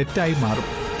ചെയ്യുന്ന തെറ്റായി മാറും.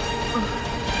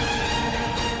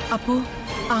 അപ്പോ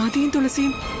ആദിയും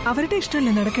തുളസിയും അവരുടെ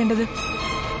ഇഷ്ടമല്ലേ നടക്കേണ്ടത്?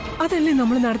 അതല്ലേ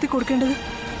നമ്മൾ നടത്തി കൊടുക്കേണ്ടത്?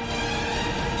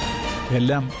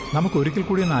 എല്ലാം നമുക്ക് ഒരിക്കൽ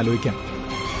കൂടി ഒന്ന് ആലോചിക്കാം.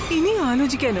 ഇനി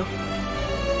ആലോചിക്കാനോ?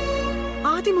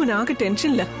 ആദ്യമോൻ ആകെ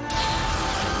ടെൻഷനില്ല.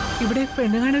 ഇവിടെ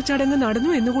പെണ്ണുകാണൽ ചടങ്ങ് നടന്നു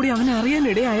എന്നുകൂടി അവൻ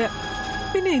അറിയാനിടയായ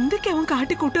പിന്നെ എന്തൊക്കെ അവൻ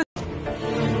കാട്ടിക്കൂട്ട.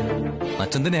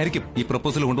 അച്ഛൻ തന്നെ ആയിരിക്കും ഈ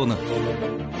പ്രപ്പോസൽ കൊണ്ടുവന്ന്.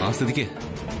 ആ സ്ഥിതിക്ക്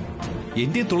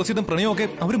എന്റെയും തുളസിയുടെ പ്രണയമൊക്കെ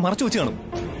അവര് മറച്ചു വെച്ച് കാണും.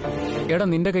 എടാ,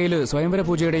 നിന്റെ കയ്യില് സ്വയംവര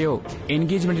പൂജയുടെയോ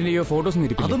എൻഗേജ്മെന്റിന്റെയോ ഫോട്ടോസ്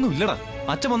ഇരിപ്പില്ല? അതൊന്നും ഇല്ലടാ.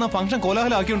 അച്ഛൻ വന്ന ഫംഗ്ഷൻ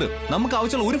കോലാഹലമാക്കിയോണ്ട് നമുക്ക്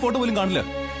ആവശ്യമുള്ള ഒരു ഫോട്ടോ പോലും കാണില്ല.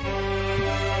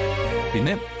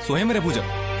 പിന്നെ സ്വയംവര പൂജ,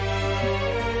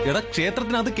 എടാ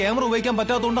ക്ഷേത്രത്തിനകത്ത് ക്യാമറ ഉപയോഗിക്കാൻ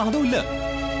പറ്റാത്തതുകൊണ്ട് അതും ഇല്ല.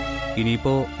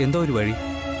 ഇനിയിപ്പോ എന്തോ ഒരു വഴി.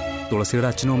 തുളസിയുടെ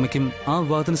അച്ഛനും അമ്മയ്ക്കും ആ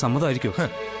വിവാഹത്തിന് സമ്മതമായിരിക്കും.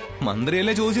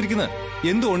 മന്ത്രിയല്ലേ ചോദിച്ചിരിക്കുന്നത്,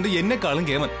 എന്തുകൊണ്ട് എന്നെക്കാളും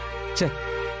കേമൻ? ഛേ,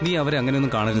 നീ അവരെ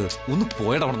അങ്ങനെയൊന്നും കാണരുത്. ഒന്ന്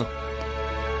പോയടാ അവിടുന്ന്.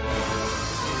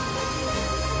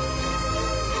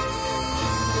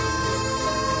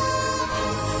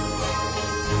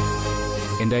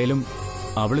 എന്തായാലും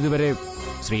അവളിതുവരെ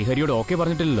ശ്രീഹരിയോട് ഓക്കെ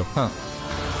പറഞ്ഞിട്ടില്ലല്ലോ.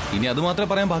 ഇനി അത് മാത്രമേ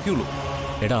പറയാൻ ബാക്കിയുള്ളൂ.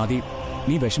 എടാ ആദി,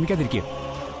 നീ വിഷമിക്കാതിരിക്കുക.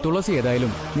 തുളസി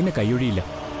ഏതായാലും നിന്നെ കൈയൊഴിയില്ല.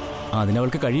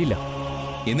 അതിനവൾക്ക് കഴിയില്ല.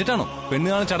 എന്നിട്ടാണോ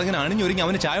പെണ്ണുകാണൽ ചടങ്ങിന് അണിഞ്ഞൊരുങ്ങി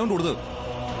അവന് ചായ കൊണ്ട് കൊടുത്തത്?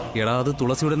 എടാ, അത്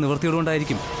തുളസിയുടെ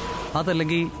നിവൃത്തിയോടുകൊണ്ടായിരിക്കും.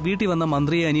 അതല്ലെങ്കിൽ വീട്ടിൽ വന്ന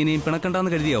മന്ത്രിയെ അനിയനെയും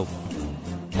പിണക്കണ്ടെന്ന് കരുതിയാവും.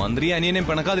 മന്ത്രിയെ അനിയനെയും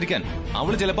പിണക്കാതിരിക്കാൻ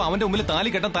അവള് ചിലപ്പോ അവന്റെ മുമ്പിൽ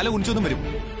താലി കെട്ടാൻ തല കുനിച്ചൊന്നും വരും.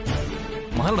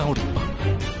 മാറടാ അങ്ങോട്ട്.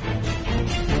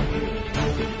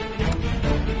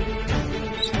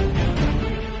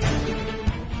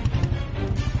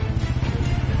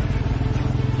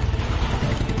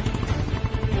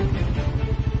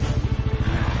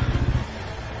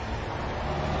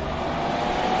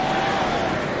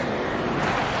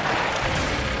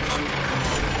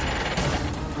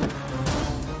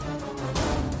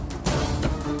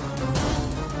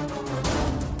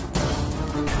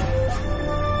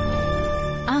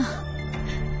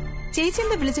 ചേച്ചി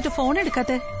എന്താ വിളിച്ചിട്ട് ഫോൺ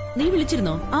എടുക്കാത്തെ? നീ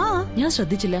വിളിച്ചിരുന്നോ? ആ, ഞാൻ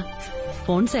ശ്രദ്ധിച്ചില്ല.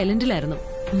 ഫോൺ സൈലന്റിലായിരുന്നു.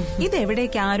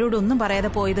 ഇതെവിടേക്ക് ആരോടൊന്നും പറയാതെ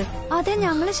പോയത്? അതെ,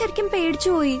 ഞങ്ങള് ശരിക്കും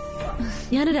പേടിച്ചുപോയി.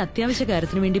 ഞാനൊരു അത്യാവശ്യ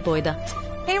കാര്യത്തിന് വേണ്ടി പോയതാ.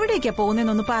 എവിടേക്കാ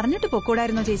പോകുന്നതെന്നൊന്ന് പറഞ്ഞിട്ട്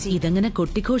പൊക്കൂടായിരുന്നോ ചേച്ചി? ഇതങ്ങനെ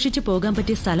കൊട്ടിഘോഷിച്ച് പോകാൻ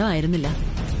പറ്റിയ സ്ഥലമായിരുന്നില്ല.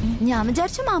 ഞാൻ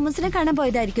വിചാരിച്ചു മാമൂസിനെ കാണാൻ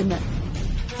പോയതായിരിക്കും.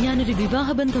 ഞാനൊരു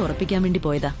വിവാഹബന്ധം ഉറപ്പിക്കാൻ വേണ്ടി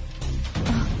പോയതാ.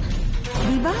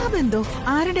 വിവാഹബന്ധോ?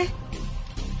 ആരുടെ?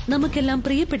 നമുക്കെല്ലാം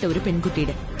പ്രിയപ്പെട്ട ഒരു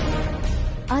പെൺകുട്ടിയുടെ.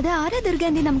 അത് ആരാ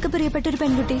ദുർഗാന്റി നമുക്ക് പ്രിയപ്പെട്ട ഒരു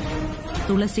പെൺകുട്ടി?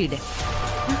 തുളസിയുടെ.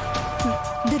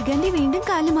 ദുർഗാന്റി വീണ്ടും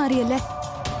കാലു മാറിയല്ലേ?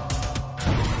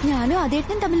 ഞാനും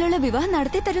അതേട്ടനും തമ്മിലുള്ള വിവാഹം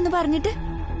നടത്തി തരുമെന്ന് പറഞ്ഞിട്ട്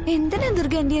എന്തിനാ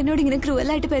ദുർഗാന്റി എന്നോട് ഇങ്ങനെ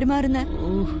ക്രൂവലായിട്ട് പെരുമാറുന്നത്?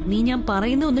 നീ ഞാൻ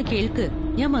പറയുന്ന ഒന്ന് കേൾക്ക്.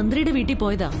 ഞാൻ മന്ത്രിയുടെ വീട്ടിൽ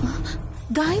പോയതാ.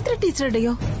 ഗായത്രി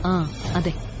ടീച്ചറുടെയോ? ആ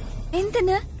അതെ.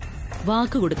 എന്തിന്?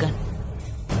 വാക്ക് കൊടുക്കാൻ.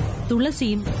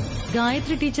 തുളസിയും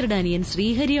ഗായത്രി ടീച്ചറുടെ അനിയൻ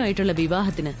ശ്രീഹരിയുമായിട്ടുള്ള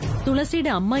വിവാഹത്തിന്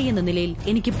തുളസിയുടെ അമ്മായി എന്ന നിലയിൽ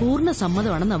എനിക്ക് പൂർണ്ണ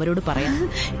സമ്മതമാണെന്ന് അവരോട് പറയാം.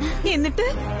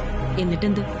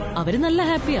 എന്നിട്ടെന്ത്, അവര് നല്ല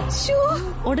ഹാപ്പിയാ.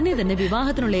 ഉടനെ തന്നെ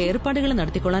വിവാഹത്തിനുള്ള ഏർപ്പാടുകൾ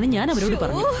നടത്തിക്കൊള്ളാനും ഞാൻ അവരോട്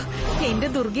പറഞ്ഞു. എന്റെ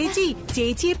ദുർഗേച്ചി,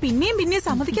 ചേച്ചിയെ പിന്നെയും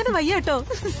സമ്മതിക്കാതെ വയ്യാട്ടോ.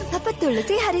 അപ്പൊ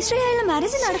തുളസി ഹരിശ്രീയായുള്ള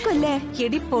മാരേജ് നടക്കുമല്ലേ?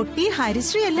 എടി പൊട്ടി,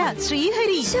 ഹരിശ്രീ അല്ല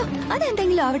ശ്രീഹരി.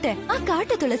 അതെന്തെങ്കിലും ആവട്ടെ, ആ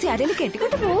കാട്ടു തുളസി ആരെങ്കിലും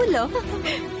കെട്ടിക്കൊണ്ട് പോവല്ലോ.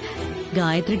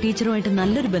 ഗായത്രി ടീച്ചറുമായിട്ട്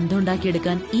നല്ലൊരു ബന്ധം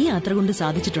ഉണ്ടാക്കിയെടുക്കാൻ ഈ യാത്ര കൊണ്ട്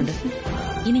സാധിച്ചിട്ടുണ്ട്.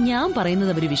 ഇനി ഞാൻ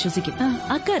പറയുന്നത് അവര് വിശ്വസിക്കും.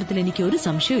 അക്കാര്യത്തിൽ എനിക്ക് ഒരു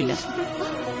സംശയമില്ല.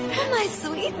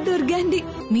 ദുർഗാന്റി,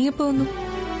 നീ എപ്പോ വന്നു?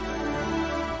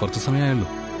 കുറച്ചു സമയമായുള്ളൂ.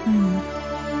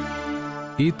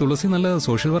 ഈ തുളസി നല്ല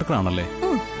സോഷ്യൽ വർക്കർ ആണല്ലേ?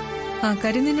 ആ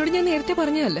കാര്യം നിന്നോട് ഞാൻ നേരത്തെ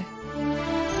പറഞ്ഞതല്ലേ.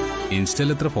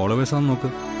 ഇൻസ്റ്റയിൽ എത്ര ഫോളോവേഴ്സ് ആണെന്ന് നോക്ക്.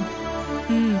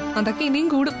 അതൊക്കെ ഇനിയും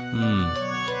കൂടും.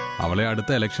 അവളെ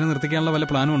അടുത്ത ഇലക്ഷൻ നിർത്തിക്കാനുള്ള വല്ല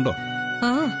പ്ലാനും ഉണ്ടോ?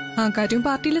 ആ കാര്യം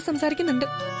പാർട്ടിയിൽ സംസാരിക്കുന്നുണ്ട്.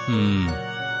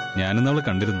 ഞാനിന്ന് അവളെ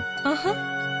കണ്ടിരുന്നു. ആഹാ,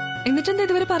 എന്നിട്ടെന്താ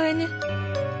ഇതുവരെ പറയുന്നേ?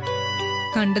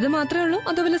 കണ്ടത് മാത്രമേ ഉള്ളൂ,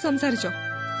 അതുപോലെ സംസാരിച്ചോ?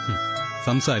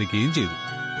 സംസാരിക്കുകയും ചെയ്തു.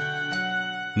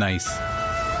 നൈസ്.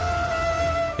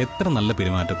 എത്ര നല്ല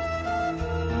പെരുമാറ്റം.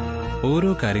 ഓരോ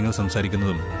കാര്യങ്ങൾ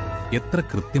സംസാരിക്കുന്നതും എത്ര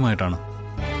കൃത്യമായിട്ടാണ്.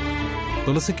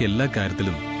 തുളസിക്ക് എല്ലാ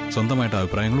കാര്യത്തിലും സ്വന്തമായിട്ട്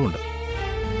അഭിപ്രായങ്ങളും ഉണ്ട്.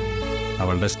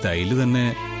 അവളുടെ സ്റ്റൈല് തന്നെ.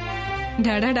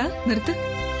 ഡാഡാ നിർത്ത്.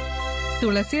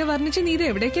 തുളസിയെ വർണ്ണിച്ച് നീ ഇത്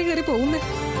എവിടേക്കാ കയറി പോകുന്നേ?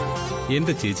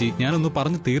 എന്റെ ചേച്ചി, ഞാനൊന്ന്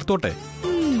പറഞ്ഞു തീർത്തോട്ടെ.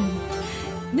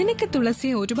 നിനക്ക്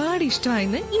തുളസിയെ ഒരുപാട്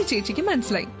ഇഷ്ടമായെന്ന് ഈ ചേച്ചിക്ക്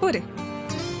മനസ്സിലായി പോരെ?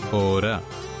 പോരാ.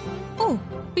 ഓ,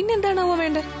 പിന്നെന്താണാവോ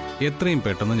വേണ്ടേ? എത്രയും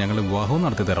പെട്ടെന്ന് ഞങ്ങൾ വിവാഹവും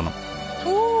നടത്തി തരണം.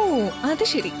 ഓ അത്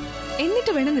ശരി.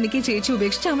 എന്നിട്ട് വേണം നിനക്ക് ഈ ചേച്ചി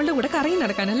ഉപേക്ഷിച്ച് അവളുടെ കൂടെ കറങ്ങി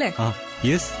നടക്കാനല്ലേ?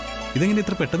 യെസ്. ഇതെങ്ങനെ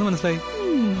ഇത്ര പെട്ടെന്ന് മനസ്സിലായി?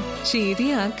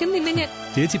 ശരിയാക്കുന്നില്ല ഞാൻ.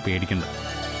 ചേച്ചി പേടിക്കണ്ട.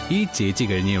 ഈ ചേച്ചി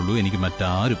കഴിഞ്ഞേ ഉള്ളൂ എനിക്ക്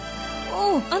മറ്റാരും. ഓ,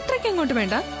 അത്രയ്ക്ക് അങ്ങോട്ട്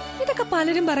വേണ്ട. ഇതൊക്കെ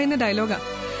പലരും പറയുന്ന ഡയലോഗാ.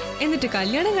 എന്നിട്ട്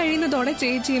കല്യാണം കഴിയുന്നതോടെ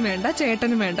ചേച്ചിയും വേണ്ട,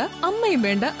 ചേട്ടനും വേണ്ട, അമ്മയും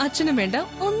വേണ്ട, അച്ഛനും വേണ്ട,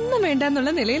 ഒന്നും വേണ്ട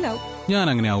എന്നുള്ള നിലയിലാവും. ഞാൻ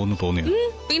അങ്ങനെ ആവുമെന്ന് തോന്നിയോ?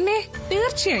 പിന്നെ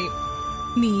തീർച്ചയായും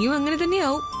നീയും അങ്ങനെ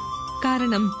തന്നെയാവും.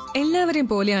 കാരണം എല്ലാവരെയും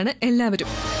പോലെയാണ് എല്ലാവരും.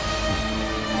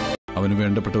 അവന്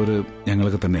വേണ്ടപ്പെട്ടവര്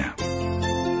ഞങ്ങളൊക്കെ തന്നെയാ.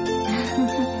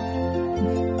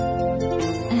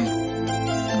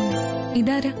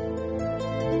 ഇതാരാ?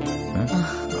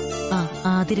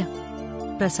 ആതിര,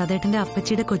 പ്രസാദേട്ടന്റെ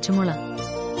അപ്പച്ചിയുടെ കൊച്ചുമോളാ.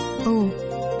 ഓ,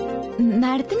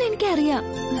 മാഡത്തിന് എനിക്കറിയാം.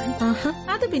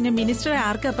 അത് പിന്നെ മിനിസ്റ്ററെ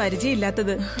ആർക്കാ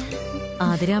പരിചയമില്ലാത്തത്?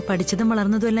 ആതിര പഠിച്ചതും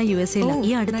വളർന്നതും എല്ലാം USA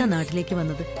ഈ അടുത്ത നാട്ടിലേക്ക്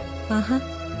വന്നത്.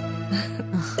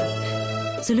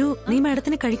 സുലു, നീ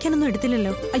മാഡത്തിന് കഴിക്കാനൊന്നും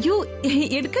എടുത്തില്ലല്ലോ. അയ്യോ,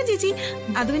 എടുക്കാം ചേച്ചി.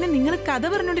 അത് പിന്നെ നിങ്ങൾ കഥ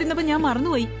പറഞ്ഞോണ്ടിരുന്നപ്പോ ഞാൻ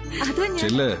മറന്നുപോയി.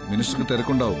 മിനിസ്റ്റർക്ക്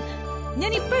തിരക്കുണ്ടാവും.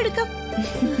 ഞാൻ ഇപ്പൊ എടുക്കാം.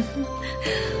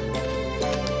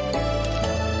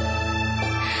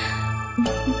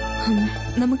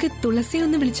 നമുക്ക് തുളസിയെ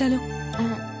ഒന്ന് വിളിച്ചാലോ?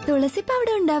 തുളസി ഇപ്പൊ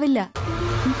അവിടെ ഉണ്ടാവില്ല.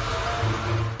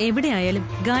 എവിടെയായാലും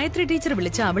ഗായത്രി ടീച്ചർ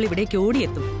വിളിച്ച അവൾ ഇവിടേക്ക്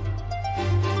ഓടിയെത്തും.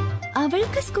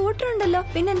 അവൾക്ക് സ്കൂട്ടർ ഉണ്ടല്ലോ,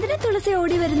 പിന്നെ എന്തിനാ തുളസി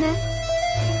ഓടി വരുന്നേ?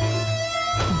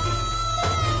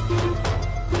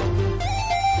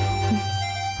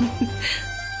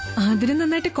 ആതിര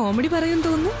നന്നായിട്ട് കോമഡി പറയും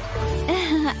തോന്നുന്നു.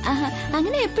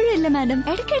 അങ്ങനെ എപ്പോഴും ഇല്ല മാഡം,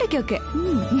 ഇടയ്ക്കിടയ്ക്കൊക്കെ.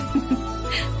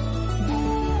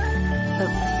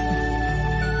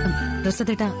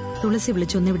 പ്രസാദേട്ടാ, തുളസി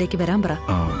വിളിച്ചൊന്ന് ഇവിടേക്ക് വരാൻ പറ.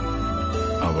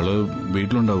 അവള്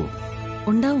വീട്ടിലുണ്ടാവും.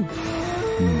 ഉണ്ടാവും.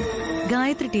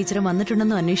 ഗായത്രി ടീച്ചർ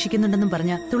വന്നിട്ടുണ്ടെന്നും അന്വേഷിക്കുന്നുണ്ടെന്നും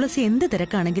പറഞ്ഞ തുളസി എന്ത്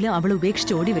തിരക്കാണെങ്കിലും അവൾ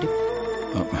ഉപേക്ഷിച്ച് ഓടി വരും.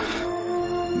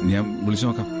 ഞാൻ വിളിച്ചു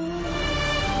നോക്കാം.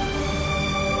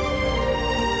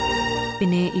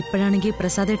 പിന്നെ ഇപ്പോഴാണെങ്കിൽ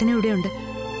പ്രസാദേട്ടനെ ഇവിടെയുണ്ട്.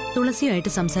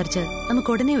 തുളസിയുമായിട്ട് സംസാരിച്ച്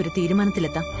നമുക്ക് ഉടനെ ഒരു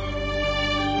തീരുമാനത്തിലെത്താം.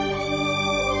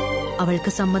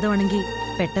 അവൾക്ക് സമ്മതമാണെങ്കിൽ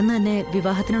പെട്ടെന്ന് തന്നെ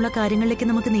വിവാഹത്തിനുള്ള കാര്യങ്ങളിലേക്ക്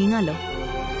നമുക്ക് നീങ്ങാലോ.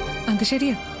 അത്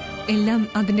ശരിയാ. എല്ലാം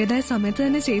അതിന്റേതായ സമയത്ത്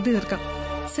തന്നെ ചെയ്തു തീർക്കാം.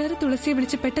 സാർ തുളസിയെ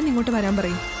വിളിച്ച് പെട്ടെന്ന് ഇങ്ങോട്ട് വരാൻ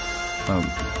പറയും.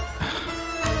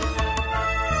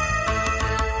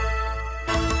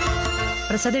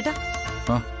 പ്രസാദേട്ടാ,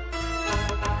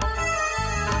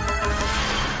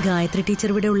 ഗായത്രി ടീച്ചർ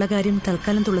ഇവിടെ ഉള്ള കാര്യം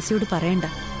തൽക്കാലം തുളസിയോട് പറയണ്ട.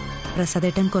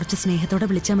 പ്രസാദേട്ടൻ കുറച്ച് സ്നേഹത്തോടെ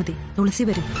വിളിച്ചാൽ മതി, തുളസി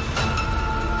വരും.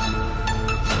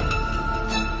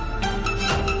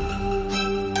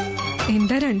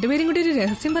 എന്താ രണ്ടുപേരും കൂടി ഒരു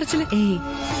രഹസ്യം പറച്ചില്?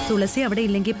 തുളസി അവിടെ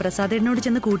ഇല്ലെങ്കിൽ പ്രസാദേട്ടനോട്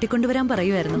ചെന്ന് കൂട്ടിക്കൊണ്ടുവരാൻ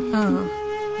പറയുമായിരുന്നു.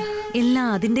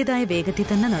 എല്ലാം അതിന്റേതായ വേഗത്തിൽ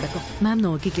തന്നെ നടക്കും. മാം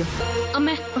നോക്കിക്കോ.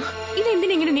 അമ്മേ,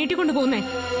 ഇതെന്തിനെങ്ങനെ നീട്ടിക്കൊണ്ടു പോകുന്നേ?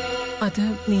 അത്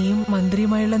നീയും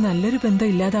മന്ത്രിയുമായുള്ള നല്ലൊരു ബന്ധം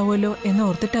ഇല്ലാതാവുമല്ലോ എന്ന്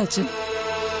ഓർത്തിട്ടാ അച്ഛൻ.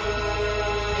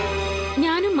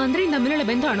 ഞാനും മന്ത്രിയും തമ്മിലുള്ള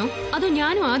ബന്ധമാണോ അതോ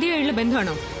ഞാനും ആദ്യമായുള്ള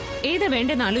ബന്ധമാണോ? ഏതാ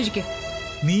വേണ്ടെന്ന് ആലോചിക്കുക.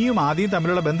 നീയും ആദ്യം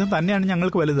തമ്മിലുള്ള ബന്ധം തന്നെയാണ്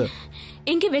ഞങ്ങൾക്ക് വലുത്.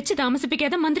 എനിക്ക് വെച്ച്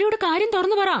താമസിപ്പിക്കാതെ മന്ത്രിയോട് കാര്യം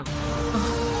തുറന്നു പറ.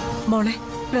 മോളെ,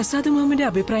 പ്രസാദ് മാമന്റെ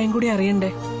അഭിപ്രായം കൂടി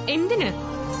അറിയണ്ടേ? എന്തിന്?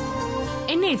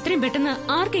 എന്നെ എത്രയും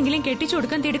പെട്ടെന്ന് ആർക്കെങ്കിലും കെട്ടിച്ചു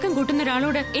കൊടുക്കാൻ തിടുക്കം കൂട്ടുന്ന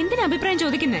ഒരാളോട് എന്തിനാ അഭിപ്രായം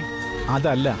ചോദിക്കുന്നേ?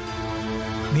 അതല്ല,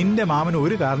 നിന്റെ മാമൻ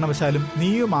ഒരു കാരണവശാലും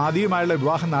നീയും ആദ്യമായുള്ള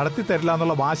വിവാഹം നടത്തി തരില്ല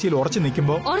എന്നുള്ള വാശിയിൽ ഉറച്ചു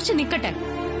നിൽക്കുമ്പോ ഉറച്ചു നിക്കട്ടെ.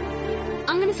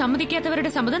 അങ്ങനെ സമ്മതിക്കാത്തവരുടെ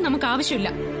സമ്മതം നമുക്ക് ആവശ്യമില്ല.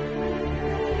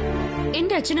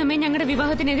 എന്റെ അച്ഛനും അമ്മയും ഞങ്ങളുടെ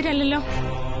വിവാഹത്തിനെതിരല്ലോ.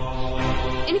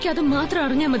 എനിക്കത് മാത്രം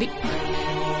അറിഞ്ഞാ മതി.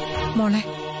 മോളെ,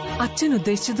 അച്ഛൻ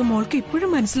ഉദ്ദേശിച്ചത് മോൾക്ക്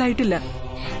ഇപ്പോഴും മനസ്സിലായിട്ടില്ല.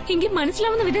 എങ്കിൽ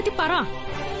മനസ്സിലാവുന്ന വിധത്തിൽ പറ.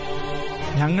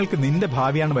 ഞങ്ങൾക്ക് നിന്റെ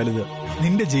ഭാവിയാണ് വലുത്.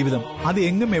 നിന്റെ ജീവിതം അത്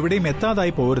എങ്ങും എവിടെയും എത്താതായി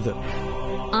പോരുത്.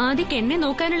 ആദ്യക്ക് എന്നെ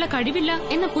നോക്കാനുള്ള കഴിവില്ല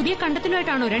എന്ന പുതിയ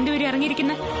കണ്ടെത്തലുമായിട്ടാണോ രണ്ടുപേരും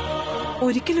ഇറങ്ങിയിരിക്കുന്നത്?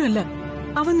 ഒരിക്കലുമല്ല.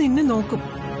 അവൻ നിന്നെ നോക്കും.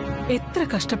 എത്ര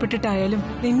കഷ്ടപ്പെട്ടിട്ടായാലും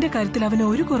നിന്റെ കാര്യത്തിൽ അവന്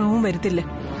ഒരു കുറവും വരുത്തില്ല.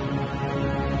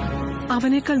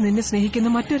 അവനേക്കാൾ നിന്നെ സ്നേഹിക്കുന്ന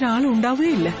മറ്റൊരാളും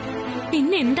ഉണ്ടാവുകയില്ല.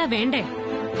 പിന്നെ എന്താ വേണ്ടേ?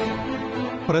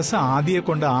 പ്രസ ആദിയെ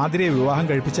കൊണ്ട് ആതിരയെ വിവാഹം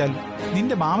കഴിപ്പിച്ചാൽ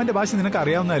നിന്റെ മാമന്റെ ഭാഷ നിനക്ക്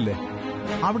അറിയാവുന്നതല്ലേ.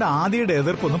 അവിടെ ആദിയുടെ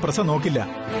എതിർപ്പൊന്നും പ്രസ നോക്കില്ല.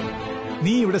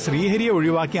 നീ ഇവിടെ ശ്രീഹരിയെ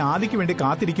ഒഴിവാക്കി ആദിക്ക് വേണ്ടി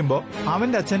കാത്തിരിക്കുമ്പോ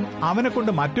അവന്റെ അച്ഛൻ അവനെ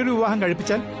കൊണ്ട് മറ്റൊരു വിവാഹം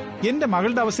കഴിപ്പിച്ചാൽ എന്റെ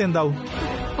മകളുടെ അവസ്ഥ എന്താവും?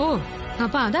 ഓ,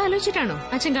 അപ്പൊ അതാലോചിച്ചിട്ടാണോ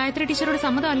അച്ഛൻ ഗായത്രി ടീച്ചറോട്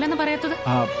സമ്മതം അല്ലെന്ന് പറയാത്തത്?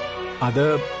 അത്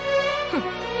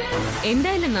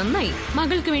എന്തായാലും നന്നായി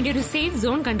മകൾക്ക് വേണ്ടി ഒരു സേഫ്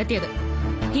സോൺ കണ്ടെത്തിയത്.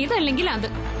 ഇതല്ലെങ്കിൽ അത്,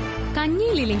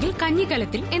 കഞ്ഞിയിലില്ലെങ്കിൽ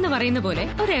കഞ്ഞിക്കലത്തിൽ എന്ന് പറയുന്ന പോലെ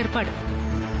ഒരു ഏർപ്പാട്.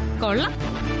 കൊള്ളാം.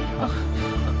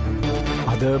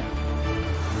 അത്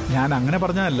ഞാൻ അങ്ങനെ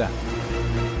പറഞ്ഞതല്ല.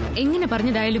 എങ്ങനെ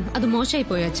പറഞ്ഞതായാലും അത് മോശമായി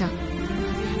പോയോ അച്ഛാ?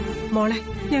 മോളെ,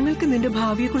 ഞങ്ങൾക്ക് നിന്റെ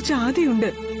ഭാവിയെക്കുറിച്ച് ആദ്യമുണ്ട്.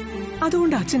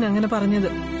 അതുകൊണ്ട് അച്ഛൻ അങ്ങനെ പറഞ്ഞത്.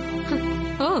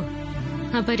 ഓ,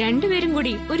 അപ്പൊ രണ്ടുപേരും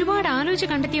കൂടി ഒരുപാട് ആലോചിച്ച്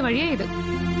കണ്ടെത്തിയ വഴിയായത്.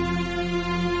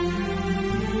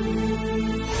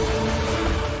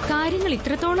 കാര്യങ്ങൾ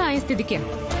ഇത്രത്തോളം ആയ സ്ഥിതിക്ക്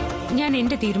ഞാൻ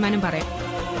എന്റെ തീരുമാനം പറയാം.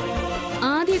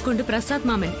 ആദ്യം കൊണ്ട് പ്രസാദ്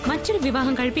മാമൻ മറ്റൊരു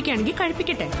വിവാഹം കഴിപ്പിക്കുകയാണെങ്കിൽ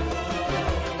കഴിപ്പിക്കട്ടെ.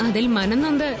 അതിൽ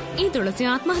മനംനൊന്ത് ഈ തുളസി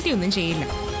ആത്മഹത്യയൊന്നും ചെയ്യില്ല.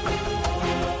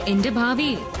 എന്റെ ഭാവി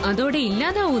അതോടെ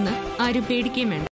ഇല്ലാതാവൂന്ന് ആരും പേടിക്കുകയും വേണ്ട.